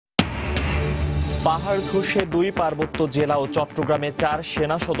পাহাড় ধসে 2 পার্বত্য জেলা ও চট্টগ্রামে 4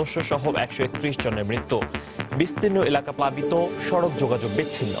 সেনা সদস্য সহ 131 জনের মৃত্যু। বিস্তীর্ণ এলাকা প্লাবিত, সড়ক যোগাযোগ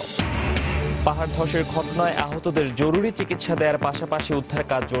বিচ্ছিন্ন। পাহাড় ধসের ঘটনায় আহতদের জরুরি চিকিৎসা দেওয়ার পাশাপাশি উদ্ধার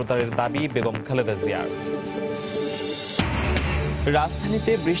কাজ জোরদারের দাবি বেগম খালেদা জিয়ার।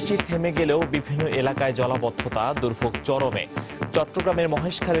 রাজধানীতে বৃষ্টি থেমে গেলেও বিভিন্ন এলাকায় জলাবদ্ধতা, দুর্ভোগ চরমে। চট্টগ্রামের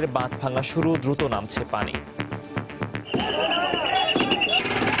মহেশখালীর বাঁধ ভাঙা শুরু, দ্রুত নামছে পানি।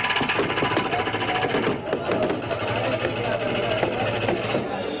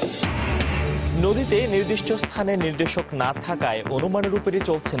 নদীতে নির্দিষ্ট স্থানে নির্দেশক না থাকায় অনুমানের উপরই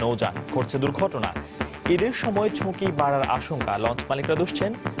চলছে নৌযান, ঘটছে দুর্ঘটনা। ঈদের সময় ঝুঁকি বাড়ার আশঙ্কা, লঞ্চ মালিকরা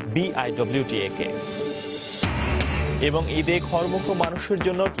দুষছেন BIWTA কে। এবং ঈদে ঘরমুখো মানুষের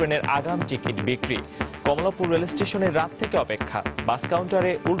জন্য ট্রেনের আগাম টিকিট বিক্রি। কমলাপুর রেল স্টেশনে রাত থেকে অপেক্ষা, বাস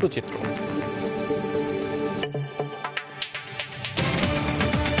কাউন্টারে উল্টো চিত্র।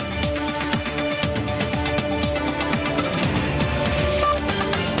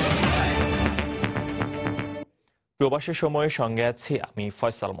 প্রবাসী সময়ের সঙ্গে আছি আমি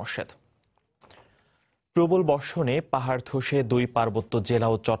ফয়সাল মোর্শেদ। প্রবল বর্ষণে পাহাড় ধসে 2 পার্বত্য জেলা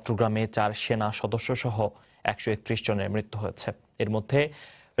ও চট্টগ্রামে 4 সেনা সদস্য সহ 131 জনের মৃত্যু হয়েছে। এর মধ্যে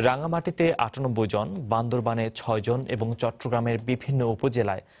রাঙামাটিতে 98 জন, বান্দরবানে 6 জন এবং চট্টগ্রামের বিভিন্ন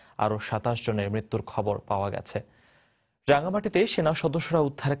উপজেলায় আরও 27 জনের মৃত্যুর খবর পাওয়া গেছে। রাঙামাটিতে সেনা সদস্যরা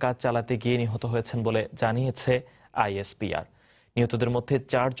উদ্ধার কাজ চালাতে গিয়ে নিহত হয়েছেন বলে জানিয়েছে ISPR। নিহতদের মধ্যে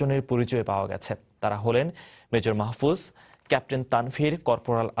 4 জনের পরিচয় পাওয়া গেছে। তারা হলেন major Mahfuz, captain Tanvir,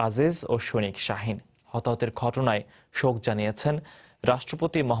 corporal Aziz ও সৈনিক শাহিন। হতাহতের ঘটনায় শোক জানিয়েছেন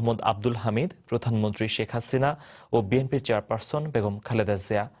রাষ্ট্রপতি মোহাম্মদ আব্দুল হামিদ, প্রধানমন্ত্রী শেখ হাসিনা ও বিএনপির চেয়ারপারসন বেগম খালেদা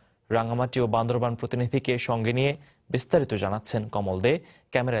জিয়া। রাঙামাটি ও বান্দরবান প্রতিনিধিকে সঙ্গে নিয়ে বিস্তারিত জানাচ্ছেন কমল দে,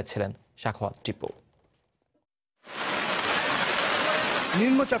 ক্যামেরায় ছিলেন শাখওয়াত টিপু।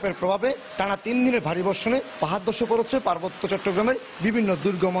 নিম্নচাপের প্রভাবে টানা 3 দিনের ভারী বর্ষণে পাহাড় ধসে পড়েছে পার্বত্য চট্টগ্রামের বিভিন্ন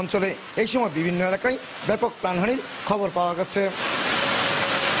দুর্গম অঞ্চলে। এই সময় বিভিন্ন এলাকায় ব্যাপক প্রাণহানির খবর পাওয়া গেছে।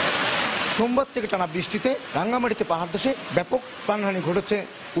 সোমবার থেকে টানা বৃষ্টিতে রাঙ্গামাটিতে পাহাড় ধসে ব্যাপক প্রাণহানি ঘটেছে।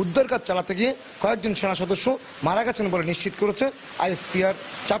 উদ্ধার কাজ চালাতে গিয়ে কয়েকজন সেনা সদস্য মারা গেছেন বলে নিশ্চিত করেছে ISPR।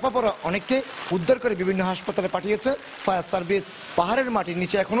 চাপা পড়া অনেককে উদ্ধার করে বিভিন্ন হাসপাতালে পাঠিয়েছে ফায়ার সার্ভিস। পাহাড়ের মাটির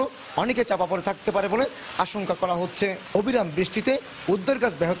নিচে এখনো অনেকে চাপা পড়ে থাকতে পারে বলে আশঙ্কা করা হচ্ছে। অবিরাম বৃষ্টিতে উদ্ধার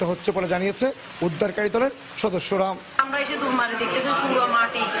কাজ ব্যাহত হচ্ছে বলে জানিয়েছে উদ্ধারকারী দলের সদস্যরা। আমরা এসে দুমারে দেখতেছি পুরো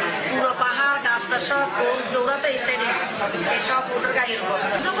মাটি, পুরো পাহাড়, গাছটা সব দৌড়াতে এই সাইডে সব ওটার গাড়ির উপর।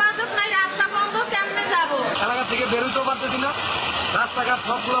 যোগাযোগ নাই, রাস্তা বন্ধ, কেমনে যাবো? এলাকা থেকে বেরোতেও পারতেছি না। রাস্তাঘাট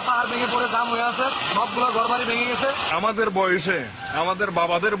সবগুলো পাহাড় ভেঙে পড়ে জাম হয়ে আছে, সবগুলো ঘরবাড়ি ভেঙে গেছে। আমাদের বয়সে, আমাদের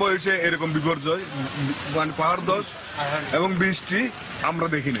বাবাদের বয়সে এরকম বিপর্যয়, মানে পাহাড় ধস এবং বৃষ্টি আমরা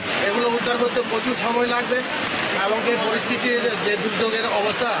দেখিনি। এগুলো উদ্ধার করতে প্রচুর সময় লাগবে এবং এই পরিস্থিতির যে দুর্যোগের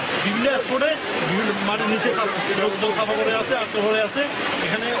অবস্থা, বিভিন্ন স্পটে বিভিন্ন মাটির নিচে লোকজন চাপা পড়ে আছে, আটকা পড়ে আছে।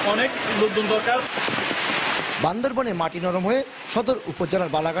 এখানে অনেক লোকজন দরকার। বান্দরবানে মাটি নরম হয়ে সদর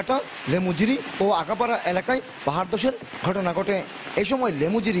উপজেলার বালাঘাটা, লেমুজিরি ও আগাপাড়া এলাকায় পাহাড় ধসের ঘটনা ঘটে। এই সময়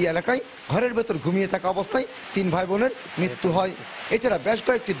লেমুজিরি এলাকায় ঘরের ভেতর ঘুমিয়ে থাকা অবস্থায় 3 ভাই বোনের মৃত্যু হয়। এছাড়া বেশ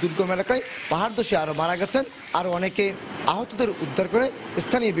কয়েকটি দুর্গম এলাকায় পাহাড় ধসে আরো মারা গেছেন আরো অনেকে। আহতদের উদ্ধার করে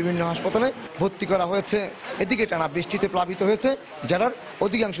স্থানীয় বিভিন্ন হাসপাতালে ভর্তি করা হয়েছে। এদিকে টানা বৃষ্টিতে প্লাবিত হয়েছে জেলার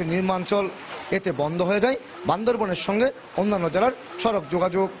অধিকাংশ নির্মাঞ্চল। এতে বন্ধ হয়ে যায় বান্দরবনের সঙ্গে অন্যান্য জেলার সড়ক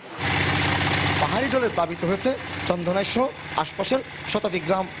যোগাযোগ। পাহাড়ি ঢলে প্লাবিত হয়েছে চন্দনাই সহ আশপাশের শতাধিক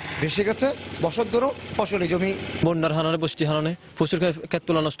গ্রাম। ভেসে গেছে বসতঘর, ফসলি জমি। বন্যার হানানে, বৃষ্টি হানানে প্রচুর ক্ষেত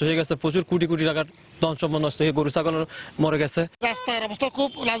তুলা নষ্ট হয়ে গেছে, প্রচুর কোটি কোটি টাকার ধন সম্পদ নষ্ট হয়ে গরু ছাগল মরে গেছে। রাস্তার অবস্থা খুব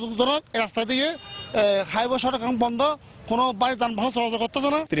লাজুকজনক। রাস্তা দিয়ে হাইওয়ে সড়ক বন্ধ, কোনো বাড়ি যানবাহন চলাচল করতেছে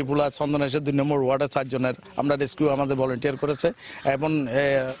না। ত্রিপুরা চন্দনেশের 2 নম্বর ওয়ার্ডে 4 জনের আমরা রেস্কিউ আমাদের ভলেন্টিয়ার করেছে এবং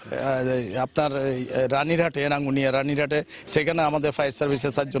আপনার রানীরহাটে, রাঙ্গুনিয়া রানীরহাটে সেখানে আমাদের ফায়ার সার্ভিসে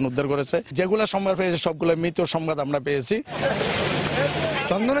 4 জন উদ্ধার করেছে। যেগুলো সংবাদ পেয়েছে সবগুলো মৃত্যুর সংবাদ আমরা পেয়েছি।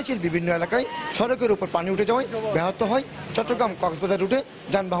 চন্দনাইশের বিভিন্ন এলাকায় সড়কের উপর পানি উঠে যাওয়ায় ব্যাহত হয় চট্টগ্রাম কক্সবাজার রুটে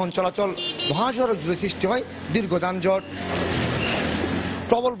যানবাহন চলাচল। মহাসড়ক জুড়ে সৃষ্টি হয় দীর্ঘ যানজট।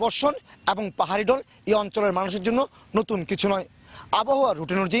 প্রবল বর্ষণ এবং পাহাড়ি ঢল এই অঞ্চলের মানুষের জন্য নতুন কিছু নয়। আবহাওয়ার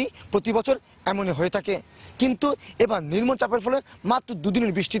রুটিন অনুযায়ী প্রতি বছর এমনই হয়ে থাকে, কিন্তু এবার নিম্নচাপের ফলে মাত্র 2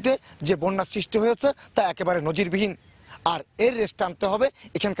 দিনের বৃষ্টিতে যে বন্যার সৃষ্টি হয়েছে তা একেবারে নজিরবিহীন। আর এর রেস্ট টানতে হবে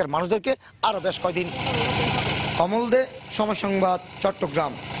এখানকার মানুষদেরকে আরো বেশ কয়েকদিন। কমল দে, সময় সংবাদ,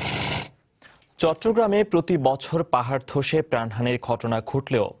 চট্টগ্রাম। চট্টগ্রামে প্রতি বছর পাহাড় ধসে প্রাণহানির ঘটনা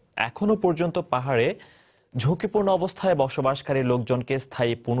ঘটলেও এখনো পর্যন্ত পাহাড়ে ঝুঁকিপূর্ণ অবস্থায় বসবাসকারী লোকজনকে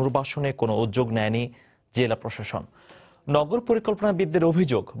স্থায়ী পুনর্বাসনে কোনো উদ্যোগ নেয়নি জেলা প্রশাসন। নগর পরিকল্পনাবিদদের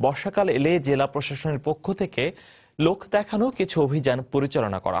অভিযোগ, বর্ষাকাল এলে জেলা প্রশাসনের পক্ষ থেকে লোক দেখানো কিছু অভিযান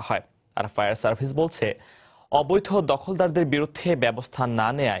পরিচালনা করা হয়, আর ফায়ার সার্ভিস বলছে অবৈধ দখলদারদের বিরুদ্ধে ব্যবস্থা না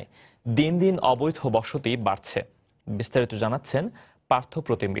নেয়ায় দিন দিন অবৈধ বসতি বাড়ছে। বিস্তারিত জানাচ্ছেন পার্থ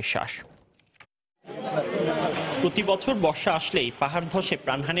প্রতিম বিশ্বাস। প্রতি বছর বর্ষা আসলেই পাহাড় ধসে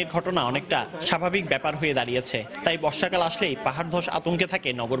প্রাণহানির ঘটনা অনেকটা স্বাভাবিক ব্যাপার হয়ে দাঁড়িয়েছে। তাই বর্ষাকাল আসলেই পাহাড় ধস আতঙ্কে থাকে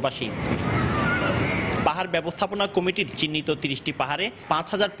নগরবাসী। পাহাড় ব্যবস্থাপনা কমিটির চিহ্নিত 30টি পাহাড়ে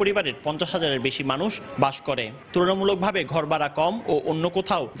 5,000 পরিবারের 50,000-এর বেশি মানুষ বাস করে। তুলনামূলকভাবে ঘর ভাড়া কম ও অন্য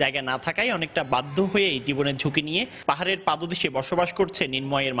কোথাও জায়গা না থাকায় অনেকটা বাধ্য হয়েই জীবনের ঝুঁকি নিয়ে পাহাড়ের পাদদেশে বসবাস করছে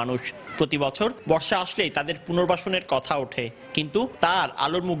নিম্নআয়ের মানুষ। প্রতি বছর বর্ষা আসলেই তাদের পুনর্বাসনের কথা ওঠে, কিন্তু তার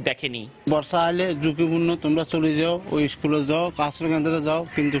আলোর মুখ দেখেনি। বর্ষা আলে ঝুঁকিপূর্ণ, তোমরা চলে যাও, ওই স্কুলে যাও, আশ্রয় কেন্দ্রে যাও,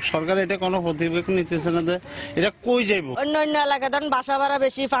 কিন্তু সরকার এটা কোনো প্রতিবেদন নিতেছে না যে এটা কই যাইব। অন্য এলাকায় ধরেন বাসা ভাড়া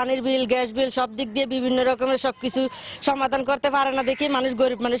বেশি, পানির বিল, গ্যাস বিল সব দিক দিয়ে বিভিন্ন রকমের সবকিছু সমাধান করতে পারে না দেখি মানুষ,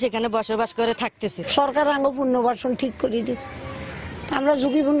 গরিব মানুষ এখানে বসবাস করে থাকতেছে। সরকার আঙ্গ পুনর্বাসন ঠিক করে দিই, আমরা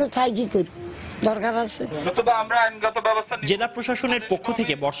ঝুঁকিপূর্ণ চাই কি করি, দরকার আছে। জেলা প্রশাসনের পক্ষ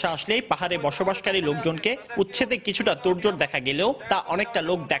থেকে বর্ষা আসলেই পাহাড়ে বসবাসকারী লোকজনকে উচ্ছেদে কিছুটা তোড়জোড় দেখা গেলেও তা অনেকটা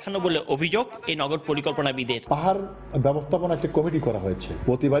লোক দেখানো বলে অভিযোগ এই নগর পরিকল্পনাবিদের। পাহাড় ব্যবস্থাপনা একটি কমিটি করা হয়েছে,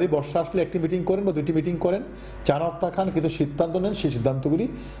 প্রতিবারই বর্ষা আসলে একটি মিটিং করেন বা 2টি মিটিং করেন, চার আত্মা খান, কিন্তু সিদ্ধান্ত নেন, সেই সিদ্ধান্তগুলি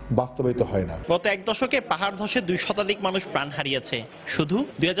বাস্তবায়িত হয় না। গত এক দশকে পাহাড় ধসে 2 শতাধিক মানুষ প্রাণ হারিয়েছে। শুধু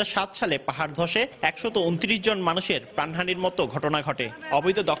 2007 সালে পাহাড় ধসে 129 জন মানুষের প্রাণহানির মতো ঘটনা ঘটে।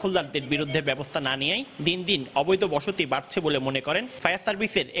 অবৈধ দখলদারদের বিরুদ্ধে ব্যবস্থা না নিয়েই দিন দিন অবৈধ বসতি বাড়ছে বলে মনে করেন ফায়ার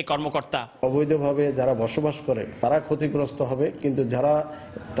সার্ভিসের এই কর্মকর্তা। অবৈধভাবে যারা বসবাস করে তারা ক্ষতিগ্রস্ত হবে, কিন্তু যারা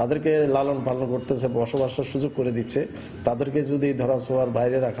তাদেরকে লালন পালন করতেছে, বসবাসের সুযোগ করে দিচ্ছে, তাদেরকে যদি ধরাছোঁয়ার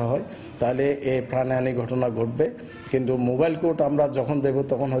বাইরে রাখা হয় তাহলে এই প্রাণহানি ঘটনা ঘটবে। কিন্তু মোবাইল কোর্ট আমরা যখন দেব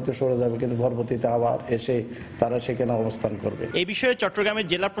তখন হয়তো সরে যাবে, কিন্তু পরবর্তীতে আবার এসে তারা সেখানে অবস্থান করবে। এই বিষয়ে চট্টগ্রামের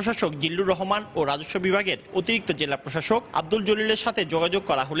জেলা প্রশাসক জিল্লুর রহমান ও রাজস্ব বিভাগের অতিরিক্ত জেলা প্রশাসক আব্দুল জলিলের সাথে যোগাযোগ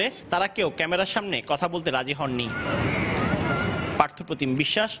করা হলে তারা কেউ ক্যামেরার সামনে কথা বলতে রাজি হননি। পার্থ প্রতিম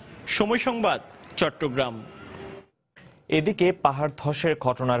বিশ্বাস, সময় সংবাদ, চট্টগ্রাম। এদিকে পাহাড় ধসের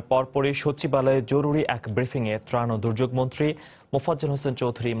ঘটনার পরপরই সচিবালয়ে জরুরি এক ব্রিফিংয়ে ত্রাণ ও দুর্যোগ মন্ত্রী মোফাজ্জল হোসেন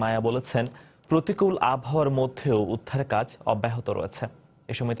চৌধুরী মায়া বলেছেন, প্রতিকূল আবহাওয়ার মধ্যেও উদ্ধার কাজ অব্যাহত রয়েছে।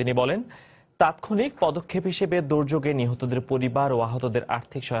 এ সময় তিনি বলেন, তাৎক্ষণিক পদক্ষেপ হিসেবে দুর্যোগে নিহতদের পরিবার ও আহতদের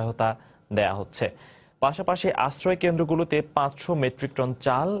আর্থিক সহায়তা দেয়া হচ্ছে। পাশাপাশি আশ্রয় কেন্দ্রগুলোতে 500 মেট্রিক টন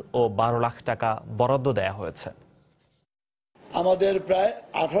চাল ও 12 লাখ টাকা বরাদ্দ দেয়া হয়েছে। আমাদের প্রায়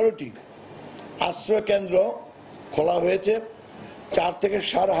 18টি আশ্রয় কেন্দ্র খোলা হয়েছে। 4 থেকে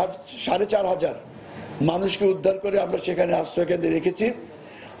 4,500 মানুষকে উদ্ধার করে আমরা সেখানে আশ্রয় কেন্দ্রে রেখেছি।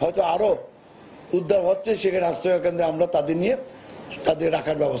 হয়তো আরো উদ্ধার হচ্ছে, সেখানে আশ্রয় কেন্দ্রে আমরা তাদের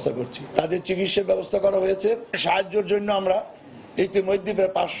রাখার ব্যবস্থা করছি, তাদের চিকিৎসার ব্যবস্থা করা হয়েছে। সাহায্যের জন্য আমরা ইতিমধ্যে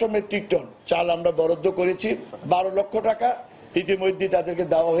প্রায় 500 মেট্রিক টন চাল আমরা বরাদ্দ করেছি। 12 লক্ষ টাকা ইতিমধ্যে তাদেরকে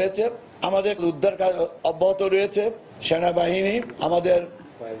দেওয়া হয়েছে। আমাদের উদ্ধার কাজ অব্যাহত রয়েছে। সেনাবাহিনী, আমাদের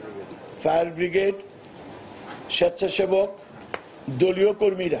ফায়ার ব্রিগেড, স্বেচ্ছাসেবক, দলীয়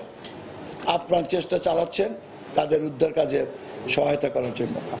কর্মীরা আপ্রাণ চেষ্টা চালাচ্ছেন তাদের উদ্ধার কাজে সহায়তা করার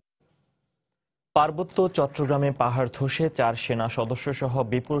জন্য। পার্বত্য চট্টগ্রামে পাহাড় ধসে 4 সেনা সদস্য সহ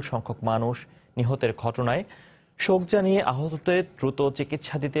বিপুল সংখ্যক মানুষ নিহতের ঘটনায় শোক জানিয়ে আহতদের দ্রুত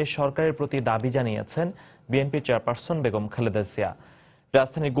চিকিৎসা দিতে সরকারের প্রতি দাবি জানিয়েছেন বিএনপি চেয়ারপারসন বেগম খালেদা জিয়া।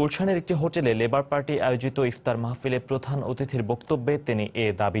 রাজধানীর গুলশানের একটি হোটেলে লেবার পার্টি আয়োজিত ইফতার মাহফিলে প্রধান অতিথির বক্তব্যে তিনি এ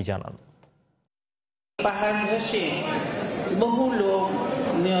দাবি জানান। পাহাড় ধসে বহু লোক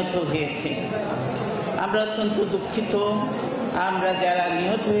নিহত হয়েছে, আমরা অত্যন্ত দুঃখিত। আমরা যারা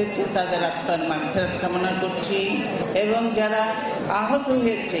নিহত হয়েছে তাদের আত্মার মাগফিরাত কামনা করছি এবং যারা আহত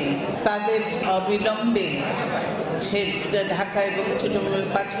হয়েছে তাদের অবিলম্বে সে ঢাকা এবং চট্টগ্রামে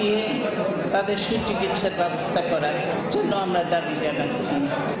পাঠিয়ে তাদের সুচিকিৎসার ব্যবস্থা করার জন্য আমরা দাবি জানাচ্ছি।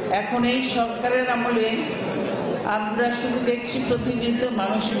 এখন এই সরকারের আমলে আমরা শুধু দেখছি প্রতিনিয়ত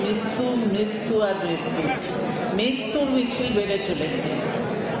মানুষ মৃত্যু আর মৃত্যুর মিছিল বেড়ে চলেছে।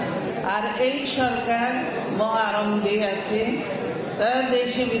 আর এই সরকার মহা আনন্দে আছে, তারা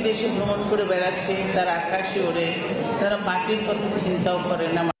দেশে বিদেশে ভ্রমণ করে বেড়াচ্ছে, তারা আকাশে ওড়ে, তারা মাটির কথা চিন্তাও করে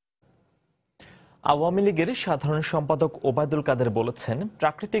না। আওয়ামী লীগের সাধারণ সম্পাদক ওবায়দুল কাদের বলেছেন,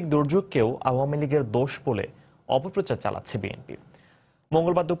 প্রাকৃতিক দুর্যোগকেও আওয়ামী লীগের দোষ বলে অপপ্রচার চালাচ্ছে বিএনপি।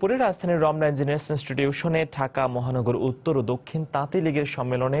 মঙ্গলবার দুপুরে রাজধানীর রমনা ইঞ্জিনিয়ার্স ইনস্টিটিউশনে ঢাকা মহানগর উত্তর ও দক্ষিণ তাঁতি লীগের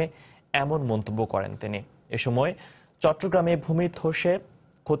সম্মেলনে এমন মন্তব্য করেন তিনি। এ সময় চট্টগ্রামে ভূমি ধসে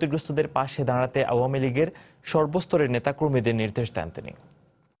ক্ষতিগ্রস্তদের পাশে দাঁড়াতে আওয়ামী লীগের সর্বস্তরের নেতাকর্মীদের নির্দেশ দেন তিনি।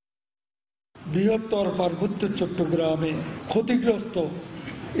 বৃহত্তর পার্বত্য চট্টগ্রামে ক্ষতিগ্রস্ত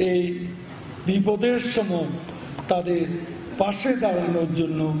এই বিপদের সময় তাদের পাশে দাঁড়ানোর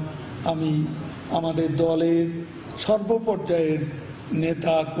জন্য আমি আমাদের দলের সর্বপর্যায়ের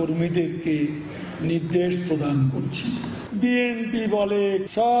নেতা কর্মীদেরকে নির্দেশ প্রদান করছি। বিএনপি বলে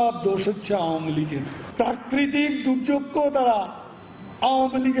সব দোষ হচ্ছে আওয়ামী লীগের, প্রাকৃতিক দুর্যোগকেও তারা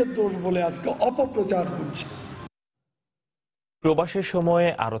আওয়ামী লীগের দোষ বলে আজকে অপপ্রচার করছে। প্রবাসের সময়ে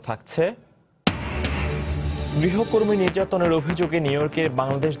আরো থাকছে, গৃহকর্মী নির্যাতনের অভিযোগে নিউ ইয়র্কের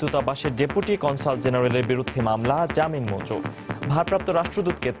বাংলাদেশ দূতাবাসের ডেপুটি কনসাল জেনারেলের বিরুদ্ধে মামলা, জামিন মঞ্জুর। ভারপ্রাপ্ত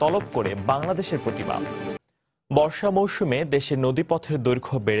রাষ্ট্রদূতকে তলব করে বাংলাদেশের প্রতিবাদ। বর্ষা মৌসুমে দেশের নদীপথের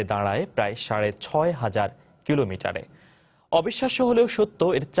দৈর্ঘ্য বেড়ে দাঁড়ায় প্রায় 6,500 কিলোমিটারে। অবিশ্বাস্য হলেও সত্য,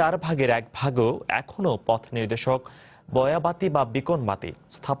 এর 4 ভাগের 1 ভাগও এখনও পথ নির্দেশক বয়াবাতি বা বিকনবাতি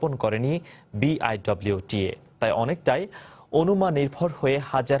স্থাপন করেনি BIWTA। তাই অনেকটাই অনুমান নির্ভর হয়ে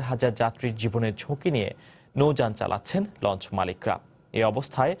হাজার হাজার যাত্রীর জীবনের ঝুঁকি নিয়ে নৌযান চালাচ্ছেন লঞ্চ মালিকরা। এই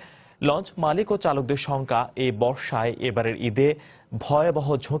অবস্থায় লঞ্চ মালিক ও চালকদের সংখ্যা এই বর্ষায় এবারের ঈদে ভয়াবহ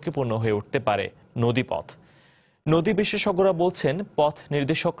ঝুঁকিপূর্ণ হয়ে উঠতে পারে নদীপথ। নদী বিশেষজ্ঞরা বলছেন, পথ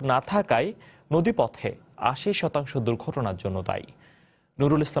নির্দেশক না থাকায় নদীপথে 80% দুর্ঘটনার জন্য দায়ী।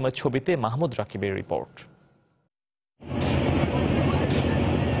 নুরুল ইসলামের ছবিতে মাহমুদ রাকিবের রিপোর্ট।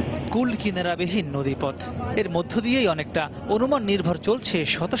 কুল কিনারাবিহীন নদীপথ, এর মধ্য দিয়েই অনেকটা অনুমান নির্ভর চলছে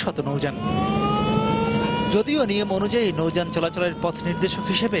শত শত নৌযান। যদিও নিয়ম অনুযায়ী নৌযান চলাচলের পথ নির্দেশক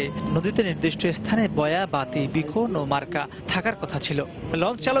হিসেবে নদীতে নির্দিষ্ট স্থানে বয়া, বাতি, বিকন ও মার্কা থাকার কথা ছিল।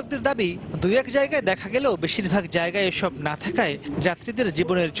 লঞ্চ চালকদের দাবি, 2-1 জায়গায় দেখা গেলেও বেশিরভাগ জায়গায় এসব না থাকায় যাত্রীদের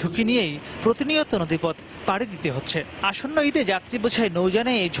জীবনের ঝুঁকি নিয়েই প্রতিনিয়ত নদীপথ পাড়ি দিতে হচ্ছে। আসন্ন ঈদে যাত্রী বোঝাই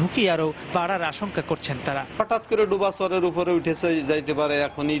নৌযানে এই ঝুঁকি আরও বাড়ার আশঙ্কা করছেন তারা। হঠাৎ করে ডুবাচরের উপরে উঠেছে যাইতে পারে,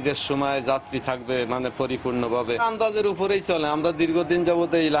 এখন ঈদের সময় যাত্রী থাকবে মানে পরিপূর্ণভাবে আন্দাজের উপরেই চলে। আমরা দীর্ঘদিন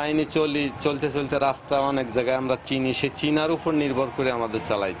যাবত এই লাইনে চলতে চলতে রাস্তা অনেক জায়গায় আমরা চিনি, সে চিনার উপর নির্ভর করে আমাদের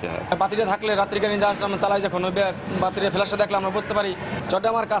চালাইতে হয়। বাতিটা থাকলে রাত্রিকালীন জাহাজ আমরা চালাই, যখন ওই বাতির ফ্ল্যাশটা দেখলে আমরা বুঝতে পারি চরটা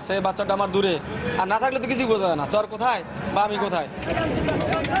আমার কাছে বা চরটা আমার দূরে, আর না থাকলে তো কিছু বোঝা যায় না চর কোথায় বা আমি কোথায়।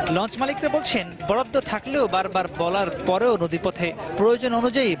 লঞ্চ মালিকরা বলছেন, বরাদ্দ থাকলেও বারবার বলার পরেও নদীপথে প্রয়োজন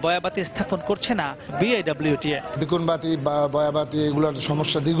অনুযায়ী বয়াবাতি স্থাপন করছে না BIWTA। বিকনবাতি বা বয়াবাতি এগুলোর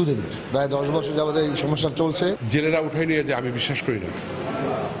সমস্যা দীর্ঘদিনের, প্রায় 10 বছর যাবত এই সমস্যা চলছে। জেলেরা উঠাই নিয়ে যে আমি বিশ্বাস করি না,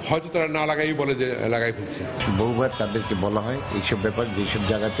 হয়তো তারা না লাগাই বলে যে লাগাই ফেলছে। বহুবার তাদেরকে বলা হয় এইসব ব্যাপার, যেসব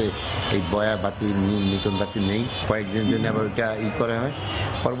জায়গাতে এই বয়া বাতি নতুন বাতি নেই, কয়েকদিন জন্য আবার ওইটা করা হয়,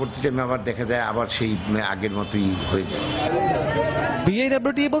 পরবর্তী টাইমে আবার দেখা যায় আবার সেই আগের মতোই হয়ে যায়।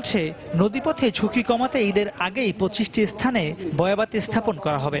 BIWTA বলছে, নদীপথে ঝুঁকি কমাতে ঈদের আগেই 25টি স্থানে বয়াবাতি স্থাপন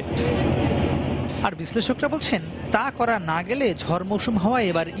করা হবে। আর বিশ্লেষকরা বলছেন, তা করা না গেলে ঝড় মৌসুম হওয়ায়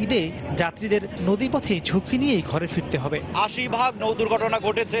এবার ঈদে যাত্রীদের নদীপথে ঝুঁকি নিয়েই ঘরে ফিরতে হবে। 80% নৌ দুর্ঘটনা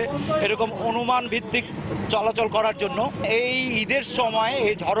ঘটেছে এরকম অনুমান ভিত্তিক চলাচল করার জন্য। এই ঈদের সময়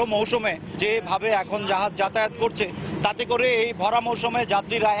এই ঝড় মৌসুমে যেভাবে এখন জাহাজ যাতায়াত করছে, তাতে করে এই ভরা মৌসুমে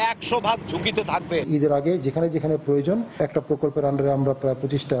যাত্রীরা 100% ঝুঁকিতে থাকবে। ঈদের আগে যেখানে যেখানে প্রয়োজন, একটা প্রকল্পের আন্ডারে আমরা প্রায়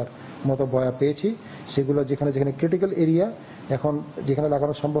 25টার মতো বয়া পেয়েছি। সেগুলো যেখানে যেখানে ক্রিটিক্যাল এরিয়া, এখন যেখানে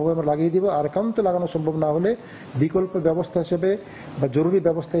লাগানো সম্ভব হবে আমরা লাগিয়ে দিব। আর একান্ত লাগানো সম্ভব না হলে বিকল্প ব্যবস্থা হিসেবে বা জরুরি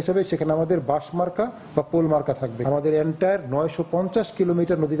ব্যবস্থা হিসেবে সেখানে আমাদের বাঁশ মার্কা বা পোল মার্কা থাকবে। আমাদের এন্টায়ার 950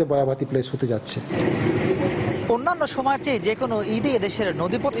 কিলোমিটার নদীতে বয়াবাতি প্লেস হতে যাচ্ছে। অন্যান্য সময়ের চেয়ে যে কোনো ঈদে দেশের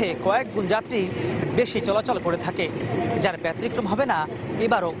নদীপথে কয়েক গুণ যাত্রী বেশি চলাচল করে থাকে, যার ব্যতিক্রম হবে না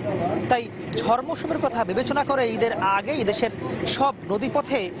এবারও। তাই ঝড় মৌসুমের কথা বিবেচনা করে ঈদের আগেই দেশের সব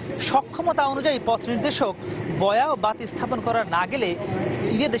নদীপথে সক্ষমতা অনুযায়ী পথ নির্দেশক বয়া ও বাতি স্থাপন করা না গেলে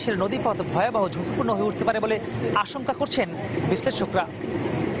ঈদে দেশের নদীপথ ভয়াবহ ঝুঁকিপূর্ণ হয়ে উঠতে পারে বলে আশঙ্কা করছেন বিশ্লেষকরা।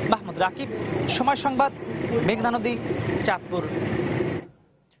 মাহমুদ রাকিব, সময় সংবাদ, মেঘনা নদী, চাঁদপুর।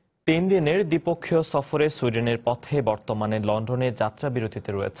 3 দিনের দ্বিপক্ষীয় সফরে সুইডেনের পথে বর্তমানে লন্ডনে যাত্রা বিরতিতে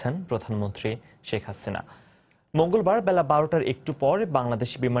রয়েছেন প্রধানমন্ত্রী শেখ হাসিনা। মঙ্গলবার বেলা 12টার একটু পর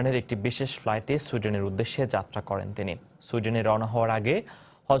বাংলাদেশি বিমানের একটি বিশেষ ফ্লাইটে সুইডেনের উদ্দেশ্যে যাত্রা করেন তিনি। সুইডেনে রওনা হওয়ার আগে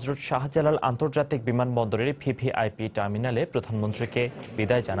হযরত শাহজালাল আন্তর্জাতিক বিমানবন্দরের VVIP টার্মিনালে প্রধানমন্ত্রীকে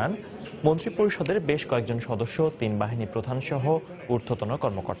বিদায় জানান মন্ত্রিপরিষদের বেশ কয়েকজন সদস্য, 3 বাহিনী প্রধান সহ ঊর্ধ্বতন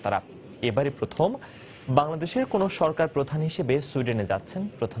কর্মকর্তারা। এবারই প্রথম বাংলাদেশের কোন সরকার প্রধান হিসেবে সুইডেনে যাচ্ছেন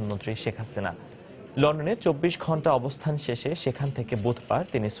প্রধানমন্ত্রী শেখ হাসিনা। লন্ডনে 24 ঘন্টা অবস্থান শেষে সেখান থেকে বুধবার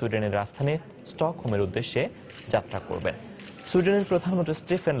তিনি সুইডেনের রাজধানী স্টকহোমের উদ্দেশ্যে যাত্রা করবেন। সুইডেনের প্রধানমন্ত্রী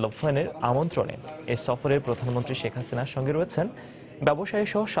স্টিফেন লোফভেনের আমন্ত্রণে এই সফরে প্রধানমন্ত্রী শেখ হাসিনার সঙ্গে রয়েছেন ব্যবসায়ী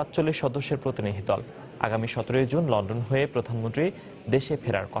সহ 47 সদস্যের প্রতিনিধি দল। আগামী 17 জুন লন্ডন হয়ে প্রধানমন্ত্রী দেশে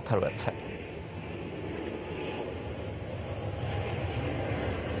ফেরার কথা রয়েছে।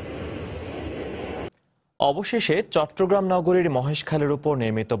 অবশেষে চট্টগ্রাম নগরীর মহেশখালের উপর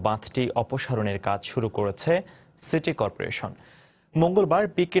নির্মিত বাঁধটি অপসারণের কাজ শুরু করেছে সিটি কর্পোরেশন। মঙ্গলবার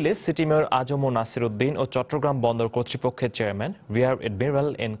বিকেলে সিটি মেয়র আজম নাসির উদ্দিন ও চট্টগ্রাম বন্দর কর্তৃপক্ষের চেয়ারম্যান রিয়ার এডমিরাল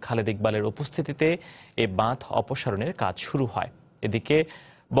এন খালেদ ইকবালের উপস্থিতিতে এই বাঁধ অপসারণের কাজ শুরু হয়। এদিকে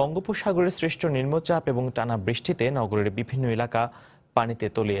বঙ্গোপসাগরের সৃষ্ট নিম্নচাপ এবং টানা বৃষ্টিতে নগরের বিভিন্ন এলাকা পানিতে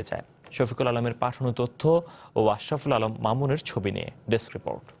তলিয়ে যায়। শফিকুল আলমের পাঠানো তথ্য ও আশরাফুল আলম মামুনের ছবি নিয়ে ডেস্ক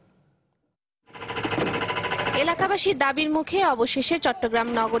রিপোর্ট। এলাকাবাসীর দাবির মুখে অবশেষে চট্টগ্রাম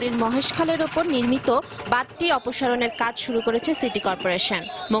নগরীর মহেশখালের ওপর নির্মিত বাঁধটি অপসারণের কাজ শুরু করেছে সিটি কর্পোরেশন।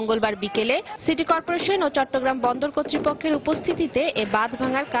 মঙ্গলবার বিকেলে সিটি কর্পোরেশন ও চট্টগ্রাম বন্দর কর্তৃপক্ষের উপস্থিতিতে এ বাঁধ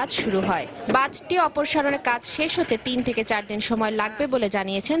ভাঙার কাজ শুরু হয়। বাঁধটি অপসারণের কাজ শেষ হতে 3 থেকে 4 দিন সময় লাগবে বলে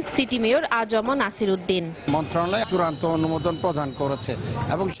জানিয়েছেন সিটি মেয়র আজম নাসির উদ্দিন। মন্ত্রণালয় চূড়ান্ত অনুমোদন প্রদান করেছে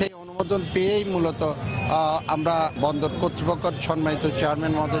এবং সেই অনুমোদন পেয়েই মূলত আমরা বন্দর কর্তৃপক্ষের সম্মানিত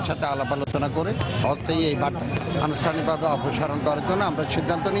চেয়ারম্যান মহোদয়ের সাথে আলাপ আলোচনা করে অস্থায়ী এই বাঁধ আনুষ্ঠানিকভাবে অপসারণ করার জন্য আমরা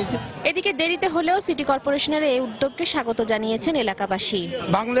সিদ্ধান্ত নিয়েছি। এদিকে দেরিতে হলেও সিটি কর্পোরেশনের এই উদ্যোগকে স্বাগত জানিয়েছেন এলাকাবাসী।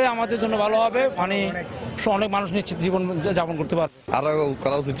 বাংলাদেশ আমাদের জন্য ভালো হবে, মানে অনেক মানুষ নিশ্চিত জীবন যাপন করতে পারবে। আরো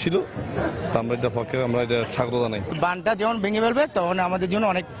করা উচিত ছিল, আমরা এটা পক্ষে আমরা এটা স্বাগত জানাই। বানটা যখন ভেঙে ফেলবে তখন আমাদের জন্য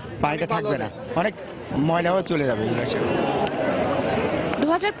অনেক পানিটা থাকবে না, অনেক ময়লাও চলে যাবে।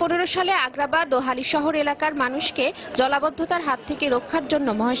 2015 সালে আগ্রাবাদ ও হালিশহর এলাকার মানুষকে জলাবদ্ধতার হাত থেকে রক্ষার জন্য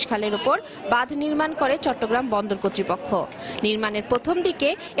মহেশখালের উপর বাঁধ নির্মাণ করে চট্টগ্রাম বন্দর কর্তৃপক্ষ। নির্মাণের প্রথম দিকে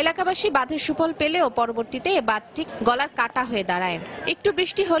এলাকাবাসী বাঁধের সুফল পেলেও পরবর্তীতে এ বাঁধটি গলার কাটা হয়ে দাঁড়ায়। একটু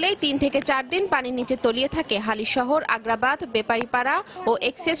বৃষ্টি হলেই 3 থেকে 4 দিন পানির নিচে তলিয়ে থাকে হালিশহর, আগ্রাবাদ, বেপারীপাড়া ও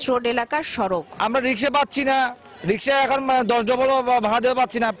এক্সেস রোড এলাকার সড়ক। আমরা রিক্সা পাচ্ছি না, রিক্সা এখন 10 ডবল ভাড়া দিতে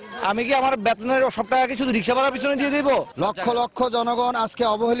পারছি না। আমি কি আমার বেতনের সব টাকা কি শুধু রিক্সা ভাড়ার পিছনে দিয়ে দিব? লক্ষ লক্ষ জনগণ আজকে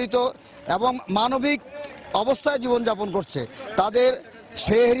অবহেলিত এবং মানবিক অবস্থায় জীবনযাপন করছে। তাদের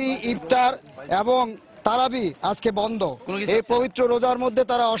সেহরি, ইফতার এবং তারাবি আজকে বন্ধ। এই পবিত্র রোজার মধ্যে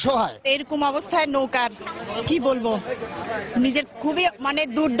তারা অসহায়। এরকম অবস্থায় নৌকার কি বলবো, নিজের খুবই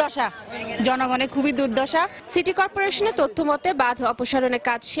দুর্দশা, জনগণের খুবই দুর্দশা। সিটি কর্পোরেশনের তথ্য মতে বাঁধ অপসারণের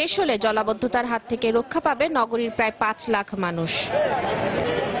কাজ শেষ হলে জলাবদ্ধতার হাত থেকে রক্ষা পাবে নগরীর প্রায় 5 লাখ মানুষ।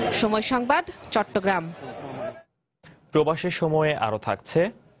 সময় সংবাদ, চট্টগ্রাম। প্রবাসী সময়ে আরো থাকছে,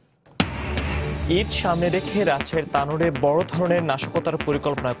 ঈদ সামনে রেখে রাজশাহীর তানোরে বড় ধরনের নাশকতার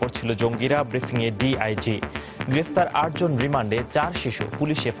পরিকল্পনা করছিল জঙ্গিরা। ব্রিফিংয়ে ডিআইজি। গ্রেফতার 8 জন, রিমান্ডে 4 শিশু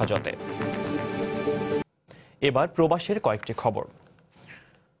পুলিশ হেফাজতে। এবার প্রবাসের কয়েকটি খবর।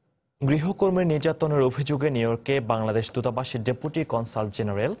 গৃহকর্মীর নির্যাতনের অভিযোগে নিউ ইয়র্কে বাংলাদেশ দূতাবাসের ডেপুটি কনসাল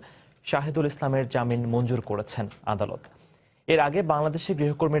জেনারেল শাহিদুল ইসলামের জামিন মঞ্জুর করেছেন আদালত। এর আগে বাংলাদেশি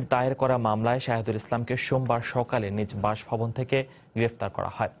গৃহকর্মীর দায়ের করা মামলায় শাহিদুল ইসলামকে সোমবার সকালে নিজ বাসভবন থেকে গ্রেফতার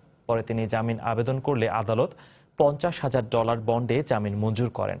করা হয়। পরে তিনি জামিন আবেদন করলে আদালত $50,000 বন্ডে জামিন মঞ্জুর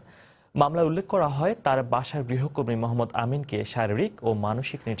করেন। মামলায় উল্লেখ করা হয়, তার বাসার গৃহকর্মী মোহাম্মদ আমিনকে শারীরিক ও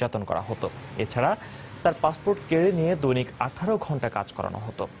মানসিক নির্যাতন করা হতো। এছাড়া তার পাসপোর্ট কেড়ে নিয়ে দৈনিক 18 ঘন্টা কাজ করানো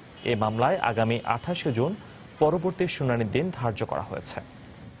হতো। এই মামলায় আগামী 28 জুন পরবর্তী শুনানির দিন ধার্য করা হয়েছে।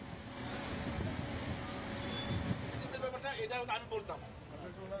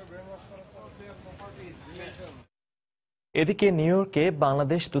 এদিকে নিউ ইয়র্কে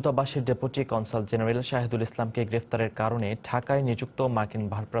বাংলাদেশ দূতাবাসের ডেপুটি কনসাল জেনারেল শাহিদুল ইসলামকে গ্রেফতারের কারণে ঢাকায় নিযুক্ত মার্কিন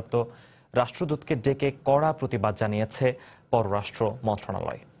ভারপ্রাপ্ত রাষ্ট্রদূতকে ডেকে কড়া প্রতিবাদ জানিয়েছে পররাষ্ট্র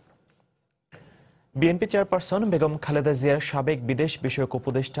মন্ত্রণালয়। বিএনপি চেয়ারপারসন বেগম খালেদা জিয়ার সাবেক বিদেশ বিষয়ক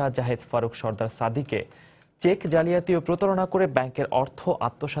উপদেষ্টা জাহিদ ফারুক সর্দার সাদিকে চেক জালিয়াতি ও প্রতারণা করে ব্যাংকের অর্থ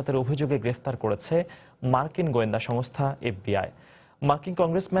আত্মসাতের অভিযোগে গ্রেফতার করেছে মার্কিন গোয়েন্দা সংস্থা এফবিআই। মার্কিন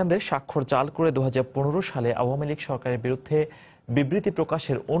কংগ্রেসম্যানদের স্বাক্ষর জাল করে 2015 সালে আওয়ামী লীগ সরকারের বিরুদ্ধে বিবৃতি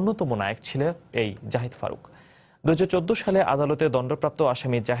প্রকাশের অন্যতম নায়ক ছিল এই জাহিদ ফারুক। 2014 সালে আদালতে দণ্ডপ্রাপ্ত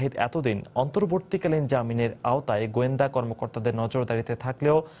আসামি জাহিদ এতদিন অন্তর্বর্তীকালীন জামিনের আওতায় গোয়েন্দা কর্মকর্তাদের নজরদারিতে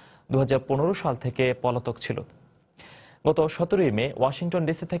থাকলেও 2015 সাল থেকে পলাতক ছিল। গত 17 মে ওয়াশিংটন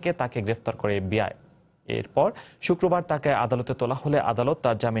ডিসি থেকে তাকে গ্রেফতার করে এফবিআই। এরপর শুক্রবার তাকে আদালতে তোলা হলে আদালত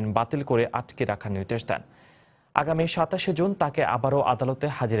তার জামিন বাতিল করে আটকে রাখার নির্দেশ দেন। আগামী 27 জুন তাকে আবারও আদালতে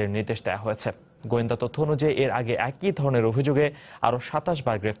হাজিরের নির্দেশ দেওয়া হয়েছে। গোয়েন্দা তথ্য অনুযায়ী এর আগে একই ধরনের অভিযোগে আরও 27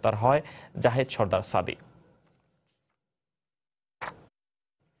 বার গ্রেফতার হয় জাহিদ সর্দার সাদি।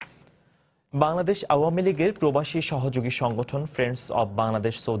 বাংলাদেশ আওয়ামী লীগের প্রবাসী সহযোগী সংগঠন friends of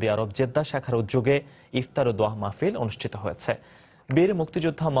Bangladesh Saudi Arab Jeddah শাখার উদ্যোগে ইফতার ও দোয়া মাহফিল অনুষ্ঠিত হয়েছে। বীর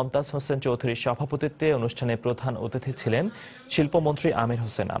মুক্তিযোদ্ধা মমতাজ হোসেন চৌধুরীর সভাপতিত্বে অনুষ্ঠানে প্রধান অতিথি ছিলেন শিল্পমন্ত্রী আমির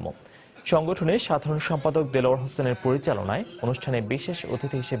হোসেন আমু। সংগঠনের সাধারণ সম্পাদক দেলোয়ার হোসেনের পরিচালনায় অনুষ্ঠানে বিশেষ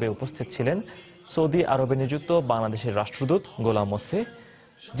অতিথি হিসেবে উপস্থিত ছিলেন সৌদি আরবে নিযুক্ত বাংলাদেশের রাষ্ট্রদূত গোলাম Moshe,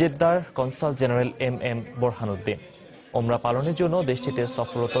 জেদ্দার consul general M Borhanuddin. ওমরা পালনের জন্য দেশটিতে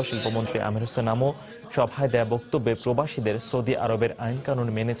সফররত শিল্পমন্ত্রী আমির হোসেন আমু সভায় দেয়া বক্তব্যে প্রবাসীদের সৌদি আরবের আইন কানুন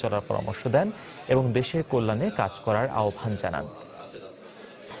মেনে চলার পরামর্শ দেন এবং দেশের কল্যাণে কাজ করার আহ্বান জানান।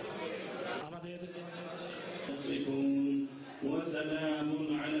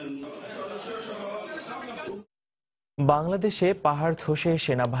 বাংলাদেশে পাহাড় ধসে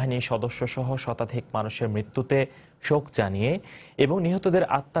সেনাবাহিনী সদস্যসহ শতাধিক মানুষের মৃত্যুতে শোক জানিয়ে এবং নিহতদের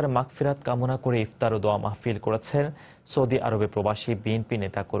আত্মার মাগফিরাত কামনা করে ইফতার ও দোয়া মাহফিল করেছেন সৌদি আরবে প্রবাসী বিএনপি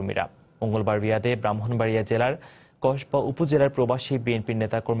নেতাকর্মীরা। মঙ্গলবার রিয়াদে ব্রাহ্মণবাড়িয়া জেলার কসবা উপজেলার প্রবাসী বিএনপি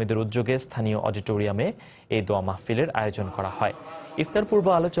নেতাকর্মীদের উদ্যোগে স্থানীয় অডিটোরিয়ামে এই দোয়া মাহফিলের আয়োজন করা হয়। ইফতার পূর্ব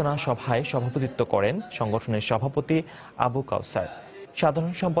আলোচনা সভায় সভাপতিত্ব করেন সংগঠনের সভাপতি আবু কাউসার।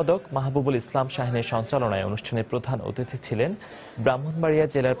 সাধারণ সম্পাদক মাহবুবুল ইসলাম শাহিনের সঞ্চালনায় অনুষ্ঠানে প্রধান অতিথি ছিলেন ব্রাহ্মণবাড়িয়া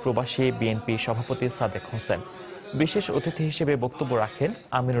জেলার প্রবাসী বিএনপি সভাপতি সাদেক হোসেন। বিশেষ অতিথি হিসেবে বক্তব্য রাখেন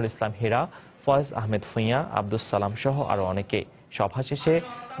আমিনুল ইসলাম হীরা, ফয়েজ আহমেদ ফুইয়া, আব্দুস সালাম সহ আরো অনেকে। সভা শেষে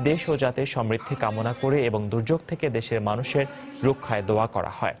দেশ ও জাতির সমৃদ্ধি কামনা করে এবং দুর্যোগ থেকে দেশের মানুষের রক্ষায় দোয়া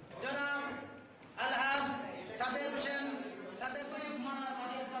করা হয়।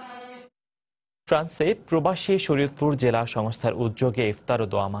 ফ্রান্সে প্রবাসী শরীয়তপুর জেলা সংস্থার উদ্যোগে ইফতার ও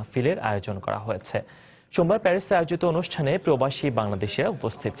দোয়া মাহফিলের আয়োজন করা হয়েছে। সোমবার প্যারিসে আয়োজিত অনুষ্ঠানে প্রবাসী বাংলাদেশিরা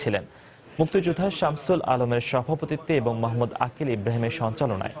উপস্থিত ছিলেন। মুক্তিযোদ্ধা শামসুল আলমের সভাপতিত্বে এবং মোহাম্মদ আকিল ইব্রাহিমের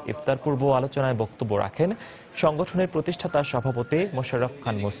সঞ্চালনায় ইফতার পূর্ব আলোচনায় বক্তব্য রাখেন সংগঠনের প্রতিষ্ঠাতা সভাপতি মোশাররফ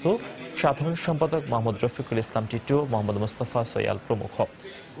খান মুসু, সাধারণ সম্পাদক মোহাম্মদ রফিকুল ইসলাম টিটু, মোহাম্মদ মুস্তফা সৈয়াল প্রমুখ।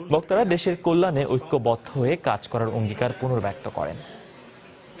 বক্তারা দেশের কল্যাণে ঐক্যবদ্ধ হয়ে কাজ করার অঙ্গীকার পুনর্ব্যক্ত করেন।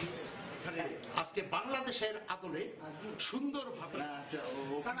 আজকে বাংলাদেশের আদলে সুন্দরভাবে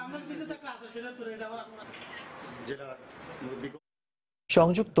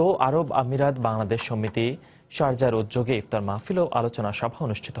সংযুক্ত আরব আমিরাত বাংলাদেশ সমিতি শারজার উদ্যোগে ইফতার মাহফিল ও আলোচনা সভা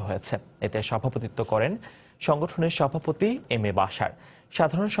অনুষ্ঠিত হয়েছে। এতে সভাপতিত্ব করেন সংগঠনের সভাপতি এম এ বাশার।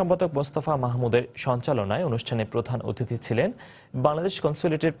 সাধারণ সম্পাদক মোস্তফা মাহমুদের সঞ্চালনায় অনুষ্ঠানে প্রধান অতিথি ছিলেন বাংলাদেশ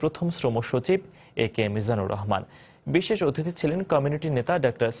কনসুলেটের প্রথম শ্রম সচিব এ কে মিজানুর রহমান। বিশেষ অতিথি ছিলেন কমিউনিটি নেতা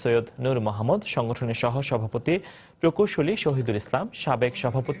ডক্টর সৈয়দ নূর মোহাম্মদ, সংগঠনের সহ সভাপতি প্রকৌশলী শহীদুল ইসলাম, সাবেক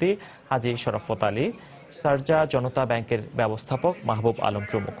সভাপতি হাজী শরাফত আলী, শারজা জনতা ব্যাংকের ব্যবস্থাপক মাহবুব আলম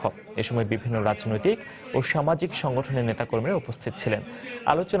প্রমুখ। এ সময় বিভিন্ন রাজনৈতিক ও সামাজিক সংগঠনের নেতাকর্মীরা উপস্থিত ছিলেন।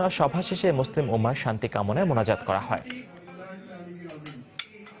 আলোচনা সভা শেষে মুসলিম উম্মার শান্তি কামনায় মোনাজাত করা হয়।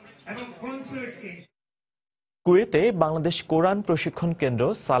 কুয়েতে বাংলাদেশ কোরআন প্রশিক্ষণ কেন্দ্র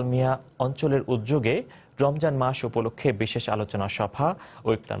সালমিয়া অঞ্চলের উদ্যোগে রমজান মাস উপলক্ষে বিশেষ আলোচনা সভা ও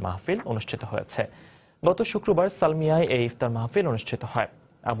ইফতার মাহফিল অনুষ্ঠিত হয়েছে। গত শুক্রবার সালমিয়ায় এই ইফতার মাহফিল অনুষ্ঠিত হয়।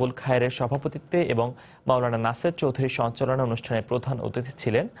 আবুল খায়েরের সভাপতিত্বে এবং মাওলানা নাসের চৌধুরীর সঞ্চালনা অনুষ্ঠানের প্রধান অতিথি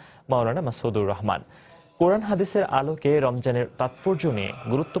ছিলেন মাওলানা মাসুদুর রহমান। কোরআন হাদিসের আলোকে রমজানের তাৎপর্য নিয়ে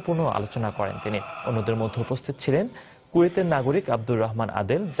গুরুত্বপূর্ণ আলোচনা করেন তিনি। অন্যদের মধ্যে উপস্থিত ছিলেন কুয়েতের নাগরিক আব্দুর রহমান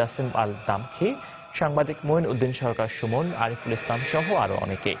আদেল, জাসিম আল দামখি, সাংবাদিক মঈন উদ্দিন সরকার সুমন, আরিফুল ইসলাম সহ আরো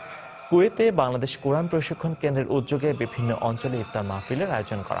অনেকে। কুয়েতে বাংলাদেশ কোরআন প্রশিক্ষণ কেন্দ্রের উদ্যোগে বিভিন্ন অঞ্চলে ইফতার মাহফিলের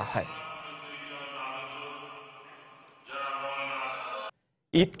আয়োজন করা হয়।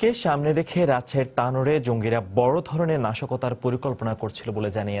 ঈদকে সামনে রেখে রাজশাহীর তানোরে জঙ্গিরা বড় ধরনের নাশকতার পরিকল্পনা করছিল বলে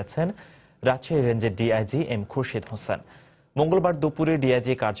জানিয়েছেন রাজশাহী রেঞ্জের ডিআইজি এম খুরশিদ হোসেন। মঙ্গলবার দুপুরে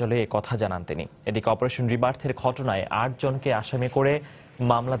ডিআইজি কার্যালয়ে কথা জানান তিনি। এদিকে অপারেশন রিবার্থের ঘটনায় ৮ জনকে আসামি করে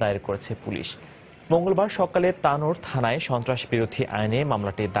মামলা দায়ের করেছে পুলিশ। মঙ্গলবার সকালে তানোর থানায় সন্ত্রাস বিরোধী আইনে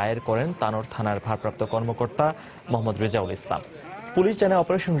মামলাটি দায়ের করেন তানোর থানার ভারপ্রাপ্ত কর্মকর্তা মোহাম্মদ রেজাউল ইসলাম। পুলিশ জানায়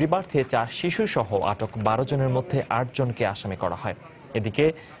অপারেশন রিবার্থে 4 শিশু সহ আটক 12 জনের মধ্যে 8 জনকে আসামি করা হয়। এদিকে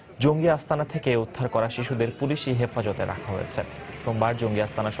জঙ্গি আস্তানা থেকে উদ্ধার করা শিশুদের পুলিশি হেফাজতে রাখা হয়েছে। সোমবার জঙ্গি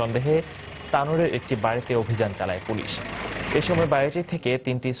আস্তানা সন্দেহে তানোরের একটি বাড়িতে অভিযান চালায় পুলিশ। এ সময় বাড়িটি থেকে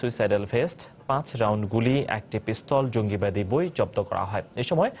 3টি সুইসাইডাল ভেস্ট, 5 রাউন্ড গুলি, 1টি পিস্তল, জঙ্গিবাদী বই জব্দ করা হয়। এ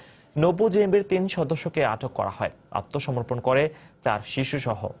সময় নব্য জেএমবির 3 সদস্যকে আটক করা হয়। আত্মসমর্পণ করে 4 শিশু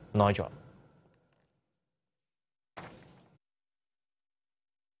সহ 9 জন।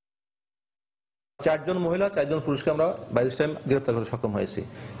 4 জন মহিলা 4 জন পুরুষকে আমরা বাই দিস টাইম গ্রেপ্তার করতে সক্ষম হয়েছি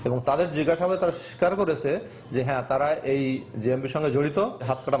এবং তাদের জিজ্ঞাসাবাদে তারা স্বীকার করেছে যে হ্যাঁ তারা এই জেএমবির সঙ্গে জড়িত।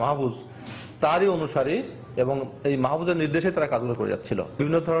 হাতকাটা মাহফুজ তারই অনুসারী এবং এই মাহফুজের নির্দেশে তারা কাজগুলো করে যাচ্ছিল।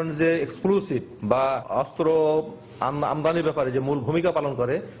 বিভিন্ন ধরনের যে এক্সক্লুসিভ বা অস্ত্র আমদানির ব্যাপারে যে মূল ভূমিকা পালন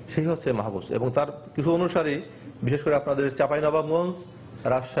করে সেই হচ্ছে মাহফুজ এবং তার কিছু অনুসারী, বিশেষ করে আপনাদের চাঁপাইনবাবগঞ্জ,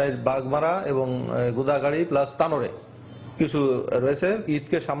 রাজশাহীর বাগমারা এবং গোদাগাড়ি প্লাস তানোরে কিছু রয়েছে।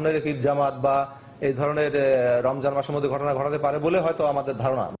 ঈদকে সামনে রেখে ঈদ জামাত বা এই ধরনের রমজান মাসের মধ্যে ঘটনা ঘটাতে পারে বলে হয়তো আমাদের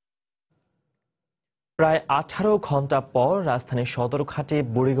ধারণা। প্রায় 18 ঘন্টা পর রাজধানীর সদরঘাটে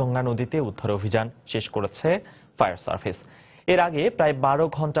বুড়িগঙ্গা নদীতে উদ্ধার অভিযান শেষ করেছে ফায়ার সার্ভিস। এর আগে প্রায় 12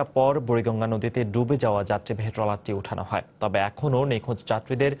 ঘন্টা পর বুড়িগঙ্গা নদীতে ডুবে যাওয়া যাত্রীবাহী ট্রলারটি উঠানো হয়। তবে এখনও নিখোঁজ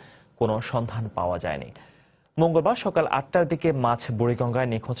যাত্রীদের কোনো সন্ধান পাওয়া যায়নি। মঙ্গলবার সকাল 8টার দিকে মাঝ বুড়িগঙ্গায়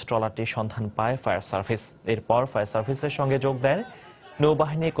নিখোঁজ ট্রলারটির সন্ধান পায় ফায়ার সার্ভিস। এরপর ফায়ার সার্ভিসের সঙ্গে যোগ দেন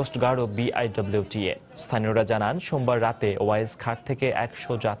নৌবাহিনী, কোস্টগার্ড ও বিআইডব্লিউটিএ। স্থানীয়রা জানান সোমবার রাতে ওয়াইজ ঘাট থেকে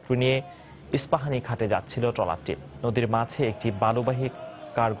 100 যাত্রী নিয়ে ইস্পাহানি ঘাটে যাচ্ছিল ট্রলারটি। নদীর মাঝে একটি বালুবাহী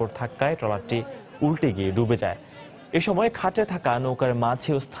কার্গোর ধাক্কায় ট্রলারটি উল্টে গিয়ে ডুবে যায়। এ সময় ঘাটে থাকা নৌকার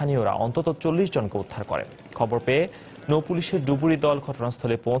মাঝে স্থানীয়রা অন্তত 40 জনকে উদ্ধার করে। খবর পেয়ে নৌপুলিশের ডুবুরি দল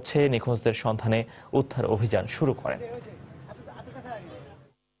ঘটনাস্থলে পৌঁছে নিখোঁজদের সন্ধানে উদ্ধার অভিযান শুরু করেন।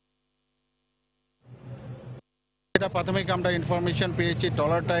 এটা প্রাথমিক আমরা ইনফরমেশন পেয়েছি,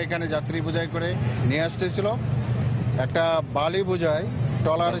 ট্রলারটা এখানে যাত্রী বোঝাই করে নিয়ে আসতেছিল। একটা বালি বোঝাই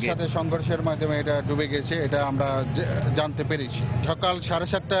ট্রলারের সাথে সংঘর্ষের মাধ্যমে এটা ডুবে গেছে, এটা আমরা জানতে পেরেছি। সকাল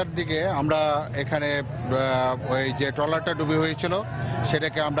 7:30টার দিকে আমরা এখানে ওই যে ট্রলারটা ডুবে হয়েছিল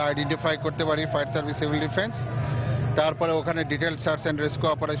সেটাকে আমরা আইডেন্টিফাই করতে পারি, ফায়ার সার্ভিস, সিভিল ডিফেন্স। তারপরে ওখানে detailed search and rescue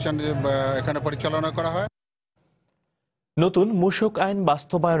operation এখানে পরিচালনা করা হয়। নতুন মূসক আইন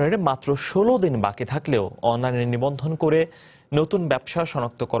বাস্তবায়নের মাত্র 16 দিন বাকি থাকলেও অনলাইনে নিবন্ধন করে নতুন ব্যবসা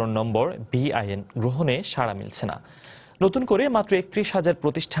শনাক্তকরণ নম্বর BIN গ্রহণে সাড়া মিলছে না। নতুন করে মাত্র 31,000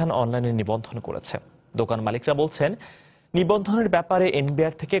 প্রতিষ্ঠান অনলাইনে নিবন্ধন করেছে। দোকান মালিকরা বলছেন, নিবন্ধনের ব্যাপারে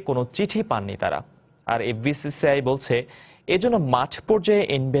NBR থেকে কোনো চিঠি পাননি তারা। আর FBCCI বলছে, এজন্য মাঠ পর্যায়ে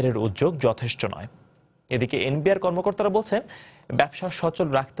NBR এর উদ্যোগ যথেষ্ট নয়। এদিকে NBR কর্মকর্তারা বলছেন, ব্যবসা সচল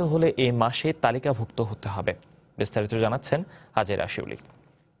রাখতে হলে এই মাসে তালিকাভুক্ত হতে হবে। বিস্তারিত জানাচ্ছেন হাজেরা শিউলি।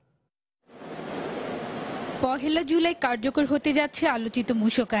 1 জুলাই কার্যকর হতে যাচ্ছে আলোচিত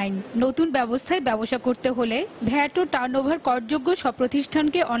মূসক আইন। নতুন ব্যবস্থায় ব্যবসা করতে হলে ভ্যাট ও টার্নওভার করযোগ্য সব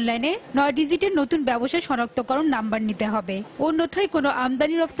প্রতিষ্ঠানকে অনলাইনে 9 ডিজিটের নতুন ব্যবসা শনাক্তকরণ নাম্বার নিতে হবে। অন্যথায় কোনো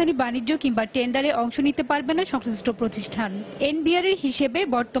আমদানি রপ্তানি বাণিজ্য কিংবা টেন্ডারে অংশ নিতে পারবে না সংশ্লিষ্ট প্রতিষ্ঠান। NBR এর হিসেবে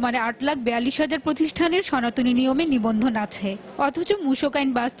বর্তমানে 8,42,000 প্রতিষ্ঠানের সনাতনী নিয়মে নিবন্ধন আছে। অথচ মূসক আইন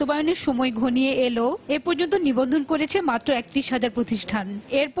বাস্তবায়নের সময় ঘনিয়ে এলো এ পর্যন্ত নিবন্ধন করেছে মাত্র 31,000 প্রতিষ্ঠান।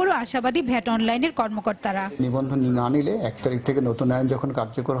 এরপরও আশাবাদী ভ্যাট অনলাইনের কর্মকর্তারা। নিবন্ধন না নিলে 1 তারিখ থেকে নতুন আইন যখন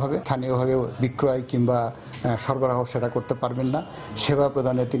কার্যকর হবে, স্থানীয়ভাবে বিক্রয় কিংবা সরবরাহ সেটা করতে পারবেন না, সেবা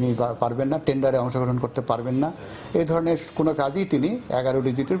প্রদানে তিনি পারবেন না, টেন্ডারে অংশগ্রহণ করতে পারবেন না। এই ধরনের কোনো কাজই তিনি 11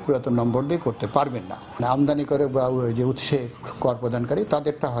 ডিজিটের পুরাতন নম্বর দিয়ে করতে পারবেন না। আমদানি করে বা যে উৎসে কর প্রদানকারী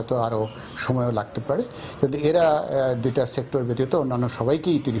তাদেরটা হয়তো আরও সময়ও লাগতে পারে, কিন্তু এরা দুইটা সেক্টর ব্যতীত অন্যান্য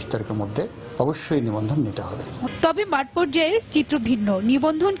সবাইকেই 30 তারিখের মধ্যে অবশ্যই নিবন্ধন নিতে হবে। তবে মাঠ পর্যায়ের চিত্র ভিন্ন।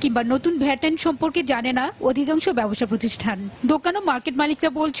 নিবন্ধন কিংবা নতুন ভ্যাট আইন সম্পর্কে জানে না অধিকাংশ ব্যবসা প্রতিষ্ঠান। দোকান ও মার্কেট মালিকরা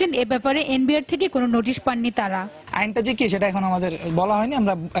বলছেন, এ ব্যাপারে NBR থেকে কোনো নোটিশ পাননি তারা। আইনটা যে কি সেটা এখন আমাদের বলা হয়নি,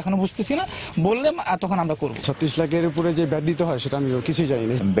 আমরা এখনো বুঝতেছি না, বললে তখন আমরা করব। 36 লাখের উপরে যে ব্যাট দিতে হয় সেটা আমি কিছুই জানি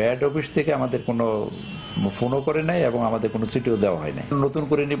না। ব্যাট অফিস থেকে আমাদের কোনো ফোনও করে নাই এবং আমাদের কোনো চিঠিও দেওয়া হয় নাই। নতুন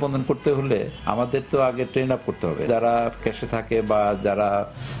করে নিবন্ধন করতে হলে আমাদের তো আগে ট্রেন আপ করতে হবে। যারা ক্যাশে থাকে বা যারা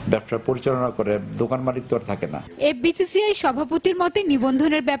ব্যবসা পরিচালনা করে, দোকান মালিক তো আর থাকে না। FBCCI সভাপতির মতে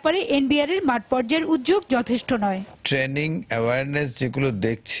নিবন্ধনের ব্যাপারে NBR এর মাঠ পর্যায়ের উদ্যোগ যথেষ্ট নয়। ট্রেনিং অ্যাওয়ারনেস যেগুলো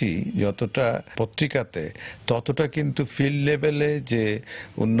দেখছি যতটা পত্রিকাতে, ততটা কিন্তু ফিল্ড লেভেলে যে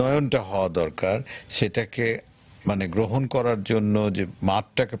উন্নয়নটা হওয়া দরকার সেটাকে গ্রহণ করার জন্য যে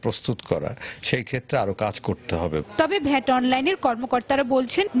মাঠটাকে প্রস্তুত করা, সেই ক্ষেত্রে আরো কাজ করতে হবে। তবে ভ্যাট অনলাইনের কর্মকর্তারা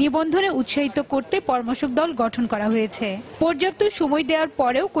বলছেন, নিবন্ধনে উৎসাহিত করতে পরামর্শক দল গঠন করা হয়েছে। পর্যাপ্ত সময় দেওয়ার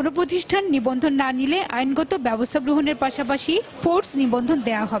পরেও কোনো প্রতিষ্ঠান নিবন্ধন না নিলে আইনগত ব্যবস্থা গ্রহণের পাশাপাশি ফোর্স নিবন্ধন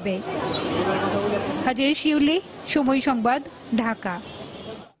দেওয়া হবে। হাজেরা শিউলি, সময় সংবাদ, ঢাকা।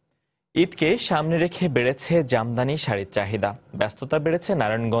 ঈদকে সামনে রেখে বেড়েছে জামদানি শাড়ির চাহিদা। ব্যস্ততা বেড়েছে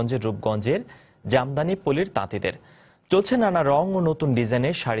নারায়ণগঞ্জের রূপগঞ্জের জামদানি পল্লীর তাঁতিদের। চলছে নানা রং ও নতুন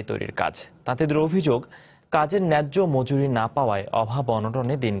ডিজাইনের শাড়ি তৈরির কাজ। তাঁতিদের অভিযোগ, কাজের ন্যায্য মজুরি না পাওয়ায় অভাব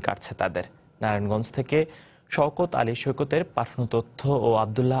অনটনে দিন কাটছে তাদের। নারায়ণগঞ্জ থেকে শওকত আলী সৈকতের পাঠানো তথ্য ও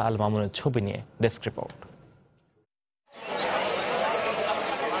আব্দুল্লাহ আল মামুনের ছবি নিয়ে ডেস্ক রিপোর্ট।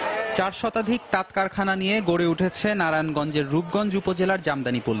 4 শতাধিক তাঁত কারখানা নিয়ে গড়ে উঠেছে নারায়ণগঞ্জের রূপগঞ্জ উপজেলার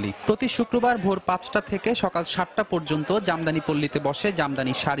জামদানি পল্লী। প্রতি শুক্রবার ভোর 5টা থেকে সকাল 7টা পর্যন্ত জামদানি পল্লীতে বসে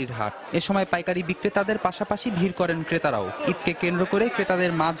জামদানি শাড়ির হাট। এ সময় পাইকারি বিক্রেতাদের পাশাপাশি ভিড় করেন ক্রেতারাও। ঈদকে কেন্দ্র করে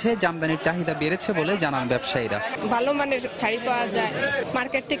ক্রেতাদের মাঝে জামদানির চাহিদা বেড়েছে বলে জানান ব্যবসায়ীরা। ভালো মানের শাড়ি পাওয়া যায়,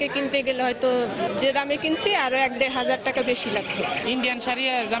 মার্কেট থেকে কিনতে গেলে হয়তো যে দামে কিনছি আরো 1-1.5 হাজার টাকা বেশি লাগবে। ইন্ডিয়ান শাড়ি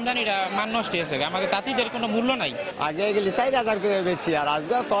আর জামদানিরা মান নষ্ট হয়েছে, আমাদের তাঁতিদের কোনো মূল্য নাই। আগে গেলে 4,000 করে বেচি, আর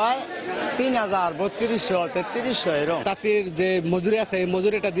আজকে কয় 3,000, 3200, 3300 এরকম। তাঁতির যে মজুরি আছে এই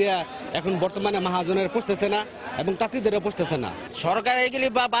মজুরিটা দিয়ে এখন বর্তমানে মহাজনের পুষতেছে না এবং তাঁতিদেরও পুষতেছে না। সরকার এগুলি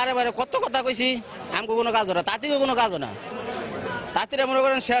বারে বারে কত কথা কইছি, আমাকে কোনো কাজ না, তাঁতিকে কোনো কাজ না। তাঁতিরা মনে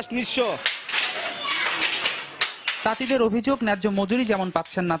করেন শেষ নিঃস্ব। তাঁতিদের অভিযোগ, ন্যায্য মজুরি যেমন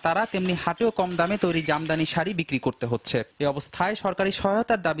পাচ্ছেন না তারা, তেমনি হাটেও কম দামে তৈরি জামদানি শাড়ি বিক্রি করতে হচ্ছে। এই অবস্থায় সরকারি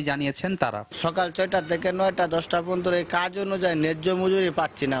সহায়তার দাবি জানিয়েছেন তারা। সকাল 6টা থেকে 9টা 10টা পর্যন্ত এই কাজ অনুযায়ী ন্যায্য মজুরি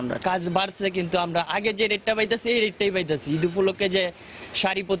পাচ্ছি না আমরা। কাজ বাড়ছে কিন্তু আমরা আগে যে রেটটা পাইতেছি এই রেটটাই পাইতেছি। ঈদ উপলক্ষে যে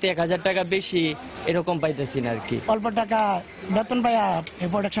শাড়ি প্রতি 1000 টাকা বেশি এরকম পাইতেছি না আর কি। অল্প টাকা বেতন পাইয়া এই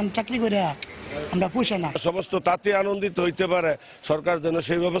প্রোডাকশন চাকরি করে আমরা পুষে না। সমস্ত তাতে আনন্দিত হইতে পারে, সরকার যেন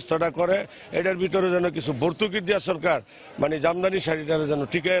সেই ব্যবস্থাটা করে। এটার ভিতরে যেন কিছু ভর্তুকি দেওয়া সরকার মানে জামদানি শাড়িটা যেন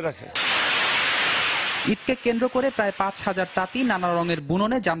টিকিয়ে রাখে। ঈদকে কেন্দ্র করে প্রায় 5000 তাঁতি নানা রঙের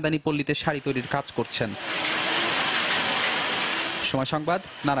বুননে জামদানি পল্লীতে শাড়ি তৈরির কাজ করছেন। সময় সংবাদ,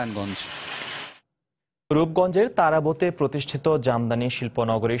 নারায়ণগঞ্জ। রূপগঞ্জের তারাবতে প্রতিষ্ঠিত জামদানি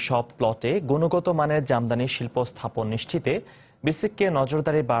শিল্পনগরীর সব প্লটে গুণগত মানের জামদানি শিল্প স্থাপন নিশ্চিতে বিসিককে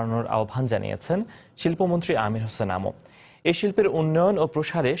নজরদারি বাড়ানোর আহ্বান জানিয়েছেন শিল্পমন্ত্রী আমির হোসেন আমু। এই শিল্পের উন্নয়ন ও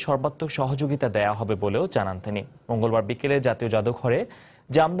প্রসারে সর্বাত্মক সহযোগিতা দেয়া হবে বলেও জানান তিনি। মঙ্গলবার বিকেলে জাতীয় জাদুঘরে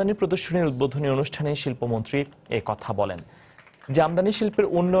জামদানি প্রদর্শনীর উদ্বোধনী অনুষ্ঠানে শিল্পমন্ত্রী এ কথা বলেন। জামদানি শিল্পের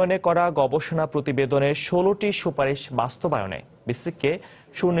উন্নয়নে করা গবেষণা প্রতিবেদনের 16টি সুপারিশ বাস্তবায়নে বিসিককে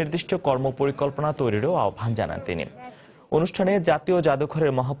সুনির্দিষ্ট কর্মপরিকল্পনা তৈরিরও আহ্বান জানান তিনি। অনুষ্ঠানে জাতীয়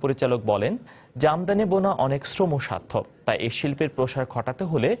জাদুঘরের মহাপরিচালক বলেন, জামদানি বোনা অনেক শ্রমসাধ্য, তাই এই শিল্পের প্রসার ঘটাতে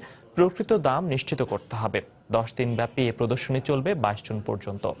হলে প্রকৃত দাম নিশ্চিত করতে হবে। 10 দিন ব্যাপী এই প্রদর্শনী চলবে 22 জুন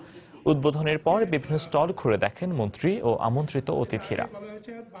পর্যন্ত। উদ্বোধনের পর বিভিন্ন স্টল ঘুরে দেখেন মন্ত্রী ও আমন্ত্রিত অতিথিরা।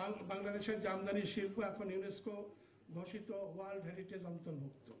 বাংলাদেশের জামদানি শিল্প এখন ইউনেস্কো ঘোষিত ওয়ার্ল্ড হেরিটেজ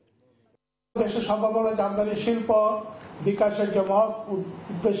অন্তর্ভুক্ত। দেশের সম্ভাবনা জামদানি শিল্প বিকাশের যে মহৎ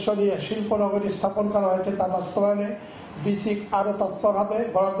উদ্দেশ্য নিয়ে শিল্পনগরী স্থাপন করা হয়েছে তা বাস্তবায়নে বিসিক আরো তৎপর হবে।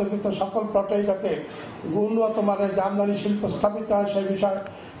 বরাদ্দকৃত সকল প্লটেই যাতে গুণগত মানের জামদানি শিল্প স্থাপিত হয় সেই বিষয়ে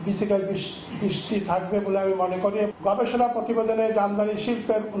বিসিকের দৃষ্টি থাকবে বলে আমি মনে করি। গবেষণা প্রতিবেদনে জামদানি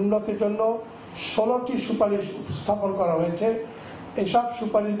শিল্পের উন্নতির জন্য 16টি সুপারিশ উপস্থাপন করা হয়েছে। এসব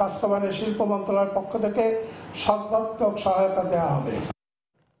সুপারিশ বাস্তবায়নে শিল্প মন্ত্রণালয়ের পক্ষ থেকে সর্বাত্মক সহায়তা দেওয়া হবে।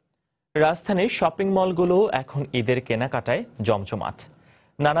 রাজধানীর শপিং মলগুলো এখন ঈদের কেনাকাটায় জমজমাট।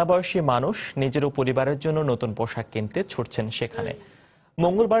 নানা বয়সী মানুষ নিজের ও পরিবারের জন্য নতুন পোশাক কিনতে ছুটছেন সেখানে।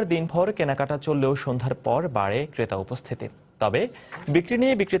 মঙ্গলবার দিনভর কেনাকাটা চললেও সন্ধ্যার পর বাড়ে ক্রেতা উপস্থিতি। তবে বিক্রি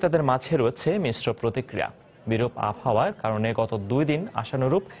নিয়ে বিক্রেতাদের মাঝে রয়েছে মিশ্র প্রতিক্রিয়া। বিরূপ আবহাওয়ার কারণে গত 2 দিন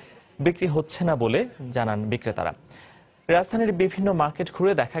আশানুরূপ বিক্রি হচ্ছে না বলে জানান বিক্রেতারা। রাজধানীর বিভিন্ন মার্কেট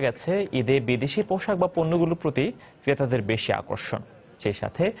ঘুরে দেখা গেছে ঈদে বিদেশি পোশাক বা পণ্যগুলোর প্রতি ক্রেতাদের বেশি আকর্ষণ। সেই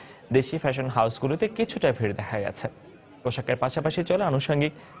সাথে দেশি ফ্যাশন হাউসগুলোতে কিছুটা ভিড় দেখা গেছে। পোশাকের পাশাপাশি চলে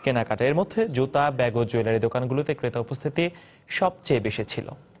আনুষঙ্গিক কেনাকাটা। এর মধ্যে জুতা, ব্যাগ ও জুয়েলারি দোকানগুলোতে ক্রেতা উপস্থিতি সবচেয়ে বেশি ছিল।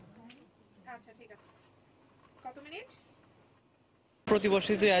 প্রতি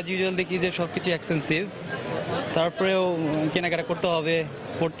বছরই তো অ্যাজ ইউজুয়াল দেখি যে সবকিছু এক্সপেন্সিভ, তারপরেও কেনাকাটা করতে হবে,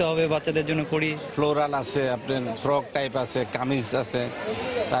 পড়তে হবে, বাচ্চাদের জন্য করি। ফ্লোরাল আছে, আপনার ফ্রক টাইপ আছে, কামিজ আছে,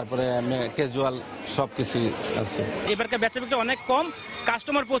 তারপরে ক্যাজুয়াল সবকিছুই আছে। এবারকার বেচা বিক্রি অনেক কম,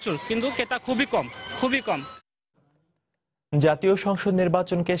 কাস্টমার প্রচুর কিন্তু ক্রেতা খুবই কম। জাতীয় সংসদ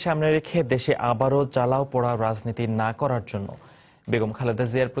নির্বাচনকে সামনে রেখে দেশে আবারও জ্বালাও পোড়া রাজনীতি না করার জন্য বেগম খালেদা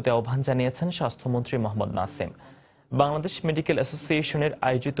জিয়ার প্রতি আহ্বান জানিয়েছেন স্বাস্থ্যমন্ত্রী মোহাম্মদ নাসিম। বাংলাদেশ মেডিকেল অ্যাসোসিয়েশনের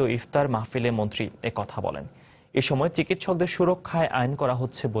আয়োজিত ইফতার মাহফিলে মন্ত্রী একথা বলেন। এ সময় চিকিৎসকদের সুরক্ষায় আইন করা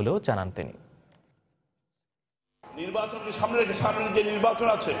হচ্ছে বলেও জানান তিনি। নির্বাচনকে সামনে রেখে সামনে যে নির্বাচন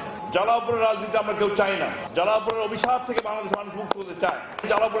আছে, জ্বালাওপোড়ার রাজনীতি আমরা কেউ চাই না। জ্বালাওপোড়ার অভিশাপ থেকে বাংলাদেশের মানুষ মুক্ত হতে চায়।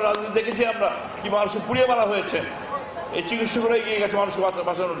 জ্বালাওপোড়ার রাজনীতি দেখেছি আমরা কি মানুষকে পুড়িয়ে মারা হয়েছে। এই চিকিৎসকরা এগিয়ে গেছে মানুষকে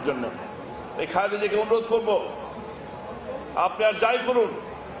বাঁচানোর জন্য। এই খালেদা জিয়াকে অনুরোধ করব, আপনি আর যাই করুন,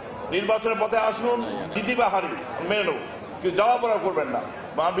 নির্বাচনের পথে আসুন, জিতি বা হারি মেনে নেব, কিন্তু জ্বালাপোড়া করবেন না।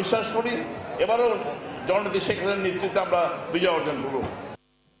 আমি বিশ্বাস করি এবারও জননেত্রী শেখ হাসিনার নেতৃত্বে আমরা বিজয় অর্জন করব।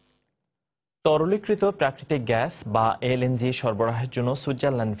 তরলীকৃত প্রাকৃতিক গ্যাস বা এলএনজি সরবরাহের জন্য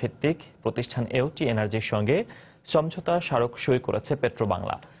সুইজারল্যান্ড ভিত্তিক প্রতিষ্ঠান এওটি এনার্জির সঙ্গে সমঝোতা স্মারক সই করেছে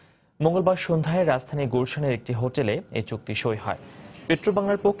পেট্রোবাংলা। মঙ্গলবার সন্ধ্যায় রাজধানী গুলশানের একটি হোটেলে এই চুক্তি সই হয়।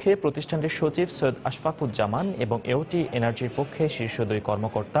 পেট্রোবাংলার পক্ষে প্রতিষ্ঠানটির সচিব সৈয়দ আশফাকুজ্জামান এবং এওটি এনার্জির পক্ষে শীর্ষ 2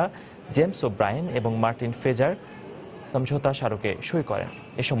 কর্মকর্তা জেমস ওব্রায়েন এবং মার্টিন ফেজার সমঝোতা স্মারকে সই করেন।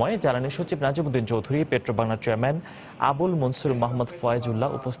 এ সময় জ্বালানি সচিব নাজিমুদ্দিন চৌধুরী, পেট্রোবাংলার চেয়ারম্যান আবুল মনসুর মোহাম্মদ ফয়েজুল্লাহ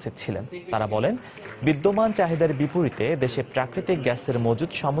উপস্থিত ছিলেন। তারা বলেন, বিদ্যমান চাহিদার বিপরীতে দেশে প্রাকৃতিক গ্যাসের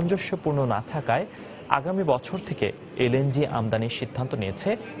মজুদ সামঞ্জস্যপূর্ণ না থাকায় আগামী বছর থেকে এলএনজি আমদানির সিদ্ধান্ত নিয়েছে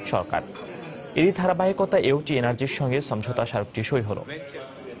সরকার। এরই ধারাবাহিকতা এওটি এনার্জির সঙ্গে সমঝোতা স্মারকটি সই হল।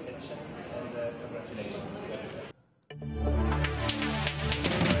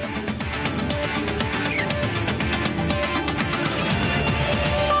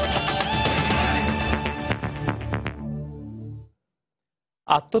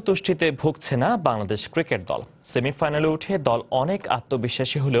 আত্মতুষ্টিতে ভুগছে না বাংলাদেশ ক্রিকেট দল। সেমিফাইনালে উঠে দল অনেক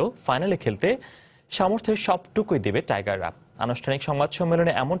আত্মবিশ্বাসী হলেও ফাইনালে খেলতে সামর্থ্যের সবটুকুই দেবে টাইগাররা। আনুষ্ঠানিক সংবাদ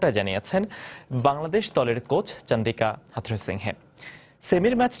সম্মেলনে এমনটাই জানিয়েছেন বাংলাদেশ দলের কোচ চন্দ্রিকা হাথুরুসিংহে।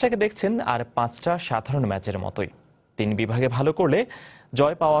 সেমির ম্যাচটাকে দেখছেন আর 5টা সাধারণ ম্যাচের মতোই। 3 বিভাগে ভালো করলে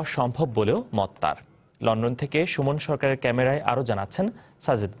জয় পাওয়া সম্ভব বলেও মত তার। লন্ডন থেকে সুমন সরকারের ক্যামেরায় আরও জানাচ্ছেন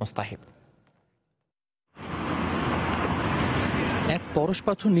সাজিদ মুস্তাহিদ। এক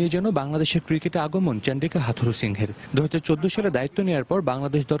পরশপাথর নিয়ে যেন বাংলাদেশের ক্রিকেটে আগমন চন্দ্রিকা হাথুরুসিংহের। 2014 সালে দায়িত্ব নেওয়ার পর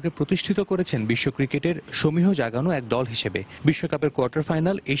বাংলাদেশ দলকে প্রতিষ্ঠিত করেছেন বিশ্ব ক্রিকেটের সমীহ জাগানো এক দল হিসেবে। বিশ্বকাপের কোয়ার্টার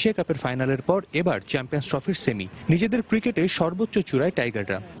ফাইনাল, এশিয়া কাপের ফাইনালের পর এবার চ্যাম্পিয়ন্স ট্রফির সেমি। নিজেদের ক্রিকেটে সর্বোচ্চ চূড়ায়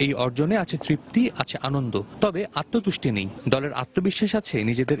টাইগাররা। এই অর্জনে আছে তৃপ্তি, আছে আনন্দ, তবে আত্মতুষ্টি নেই। দলের আত্মবিশ্বাস আছে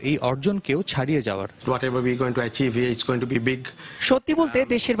নিজেদের এই অর্জনকেও ছাড়িয়ে যাওয়ার। সত্যি বলতে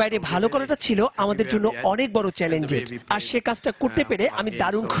দেশের বাইরে ভালো করাটা ছিল আমাদের জন্য অনেক বড় চ্যালেঞ্জের, আর সে কাজটা করতে পেরে আমি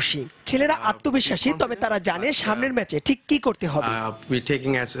দারুণ খুশি। ছেলেরা আত্মবিশ্বাসী, তবে তারা জানে সামনের ম্যাচে ঠিক কি করতে হবে।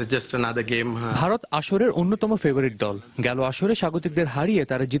 ভারত আসরের অন্যতম ফেভারিট দল। গেল আসরে স্বাগতিকদের হারিয়ে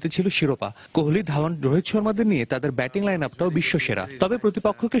তারা জিতেছিল শিরোপা। কোহলি, ধাওয়ান, রোহিত শর্মাদের নিয়ে তাদের ব্যাটিং লাইন আপটাও বিশ্বসেরা। তবে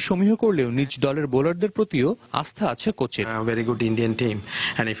প্রতিপক্ষকে সমীহ করলেও নিজ দলের বোলারদের প্রতিও আস্থা আছে কোচের।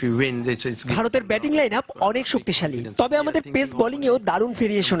 ভারতের ব্যাটিং লাইন আপ অনেক শক্তিশালী, তবে আমাদের পেস বোলিং এও দারুণ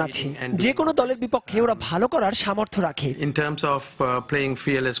ভেরিয়েশন আছে। যে কোনো দলের বিপক্ষে ওরা ভালো করার সামর্থ্য রাখে।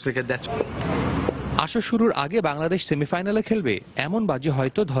 আসর শুরুর আগে বাংলাদেশ সেমিফাইনালে খেলবে এমন বাজি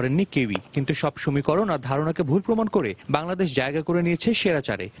হয়তো ধরেননি কেউই, কিন্তু সব সমীকরণ আর ধারণাকে ভুল প্রমাণ করে বাংলাদেশ জায়গা করে নিয়েছে সেরা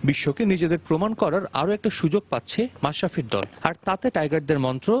চারে। বিশ্বকে নিজেদের প্রমাণ করার আরো একটা সুযোগ পাচ্ছে মাশরাফির দল, আর তাতে টাইগারদের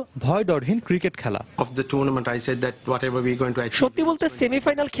মন্ত্র ভয় ডরহীন ক্রিকেট খেলা। সত্যি বলতে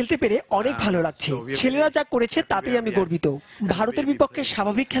সেমিফাইনাল খেলতে পেরে অনেক ভালো লাগছে। ছেলেরা যা করেছে তাতেই আমি গর্বিত। ভারতের বিপক্ষে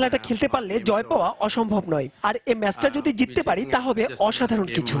স্বাভাবিক খেলাটা খেলতে পারলে জয় পাওয়া অসম্ভব নয়, আর এই ম্যাচটা যদি জিততে পারি তা হবে অসাধারণ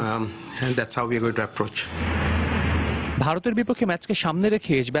কিছু। ভারতের বিপক্ষে ম্যাচকে সামনে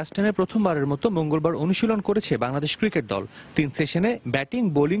রেখে এজবাস্টনে প্রথমবারের মতো মঙ্গলবার অনুশীলন করেছে বাংলাদেশ ক্রিকেট দল। 3 সেশনে ব্যাটিং,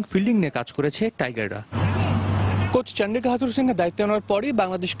 বোলিং, ফিল্ডিং নিয়ে কাজ করেছে টাইগাররা। কোচ চন্দ্রিকা হাথুরুসিংহের দায়িত্ব নেওয়ার পরই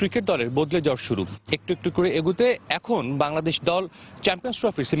বাংলাদেশ ক্রিকেট দলের বদলে যাওয়ার শুরু। একটু একটু করে এগুতে এখন বাংলাদেশ দল চ্যাম্পিয়ন্স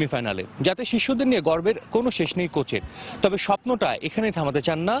ট্রফির সেমিফাইনালে, যাতে শিষ্যদের নিয়ে গর্বের কোনো শেষ নেই কোচের। তবে স্বপ্নটা এখানেই থামাতে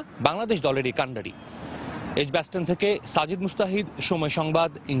চান না বাংলাদেশ দলের এই কাণ্ডারি। এজবাস্টন থেকে সাজিদ মুস্তাহিদ, সময়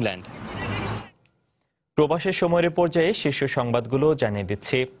সংবাদ, ইংল্যান্ড। প্রবাসের সময়ের পর্যায়ে শীর্ষ সংবাদগুলো জানিয়ে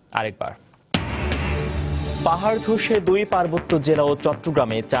দিচ্ছি আরেকবার। পাহাড় ধসে 2 পার্বত্য জেলা ও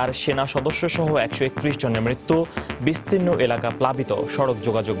চট্টগ্রামে 4 সেনা সদস্য সহ 131 জনের মৃত্যু, বিস্তীর্ণ এলাকা প্লাবিত, সড়ক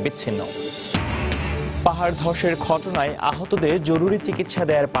যোগাযোগ বিচ্ছিন্ন। পাহাড় ধসের ঘটনায় আহতদের জরুরি চিকিৎসা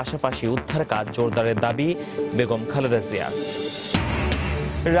দেওয়ার পাশাপাশি উদ্ধার কাজ জোরদারের দাবি বেগম খালেদা জিয়ার।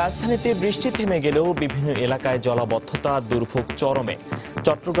 রাজধানীতে বৃষ্টি থেমে গেলেও বিভিন্ন এলাকায় জলাবদ্ধতা, দুর্ভোগ চরমে।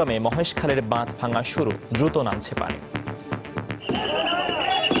 চট্টগ্রামে মহেশখালের বাঁধ ভাঙা শুরু, দ্রুত নামছে পানি।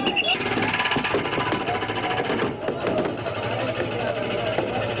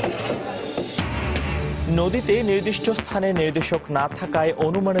 নদীতে নির্দিষ্ট স্থানে নির্দেশক না থাকায়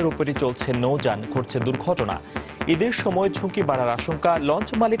অনুমানের উপরই চলছে নৌযান, ঘটছে দুর্ঘটনা। ঈদের সময় ঝুঁকি বাড়ার আশঙ্কা, লঞ্চ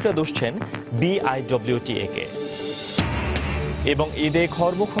মালিকরা দুষছেন BIWTA কে। এবং ঈদে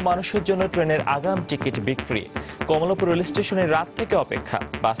ঘরমুখ মানুষের জন্য ট্রেনের আগাম টিকিট বিক্রি। কমলাপুর রেল স্টেশনের রাত থেকে অপেক্ষা,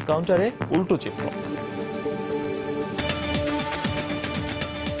 বাস কাউন্টারে উল্টো চিত্র।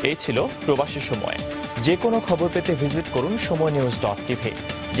 এই ছিল প্রবাসী সময়। যে কোনো খবর পেতে ভিজিট করুন সময়নিউজ.tv।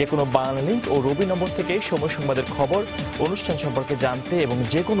 যে কোনো বাংলা লিংক ও রবি নম্বর থেকে সময় সংবাদের খবর, অনুষ্ঠান সম্পর্কে জানতে এবং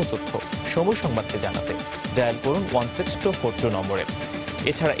যে কোনো তথ্য সময় সংবাদকে জানাতে ডায়াল করুন 16242 নম্বরে।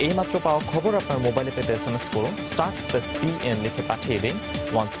 এছাড়া এই মাত্র পাওয়া খবর আপনার মোবাইলে পেতে SMS করুন *PN লিখে পাঠিয়ে দিন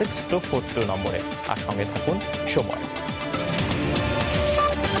 16242 নম্বরে। আর সঙ্গে থাকুন সময়।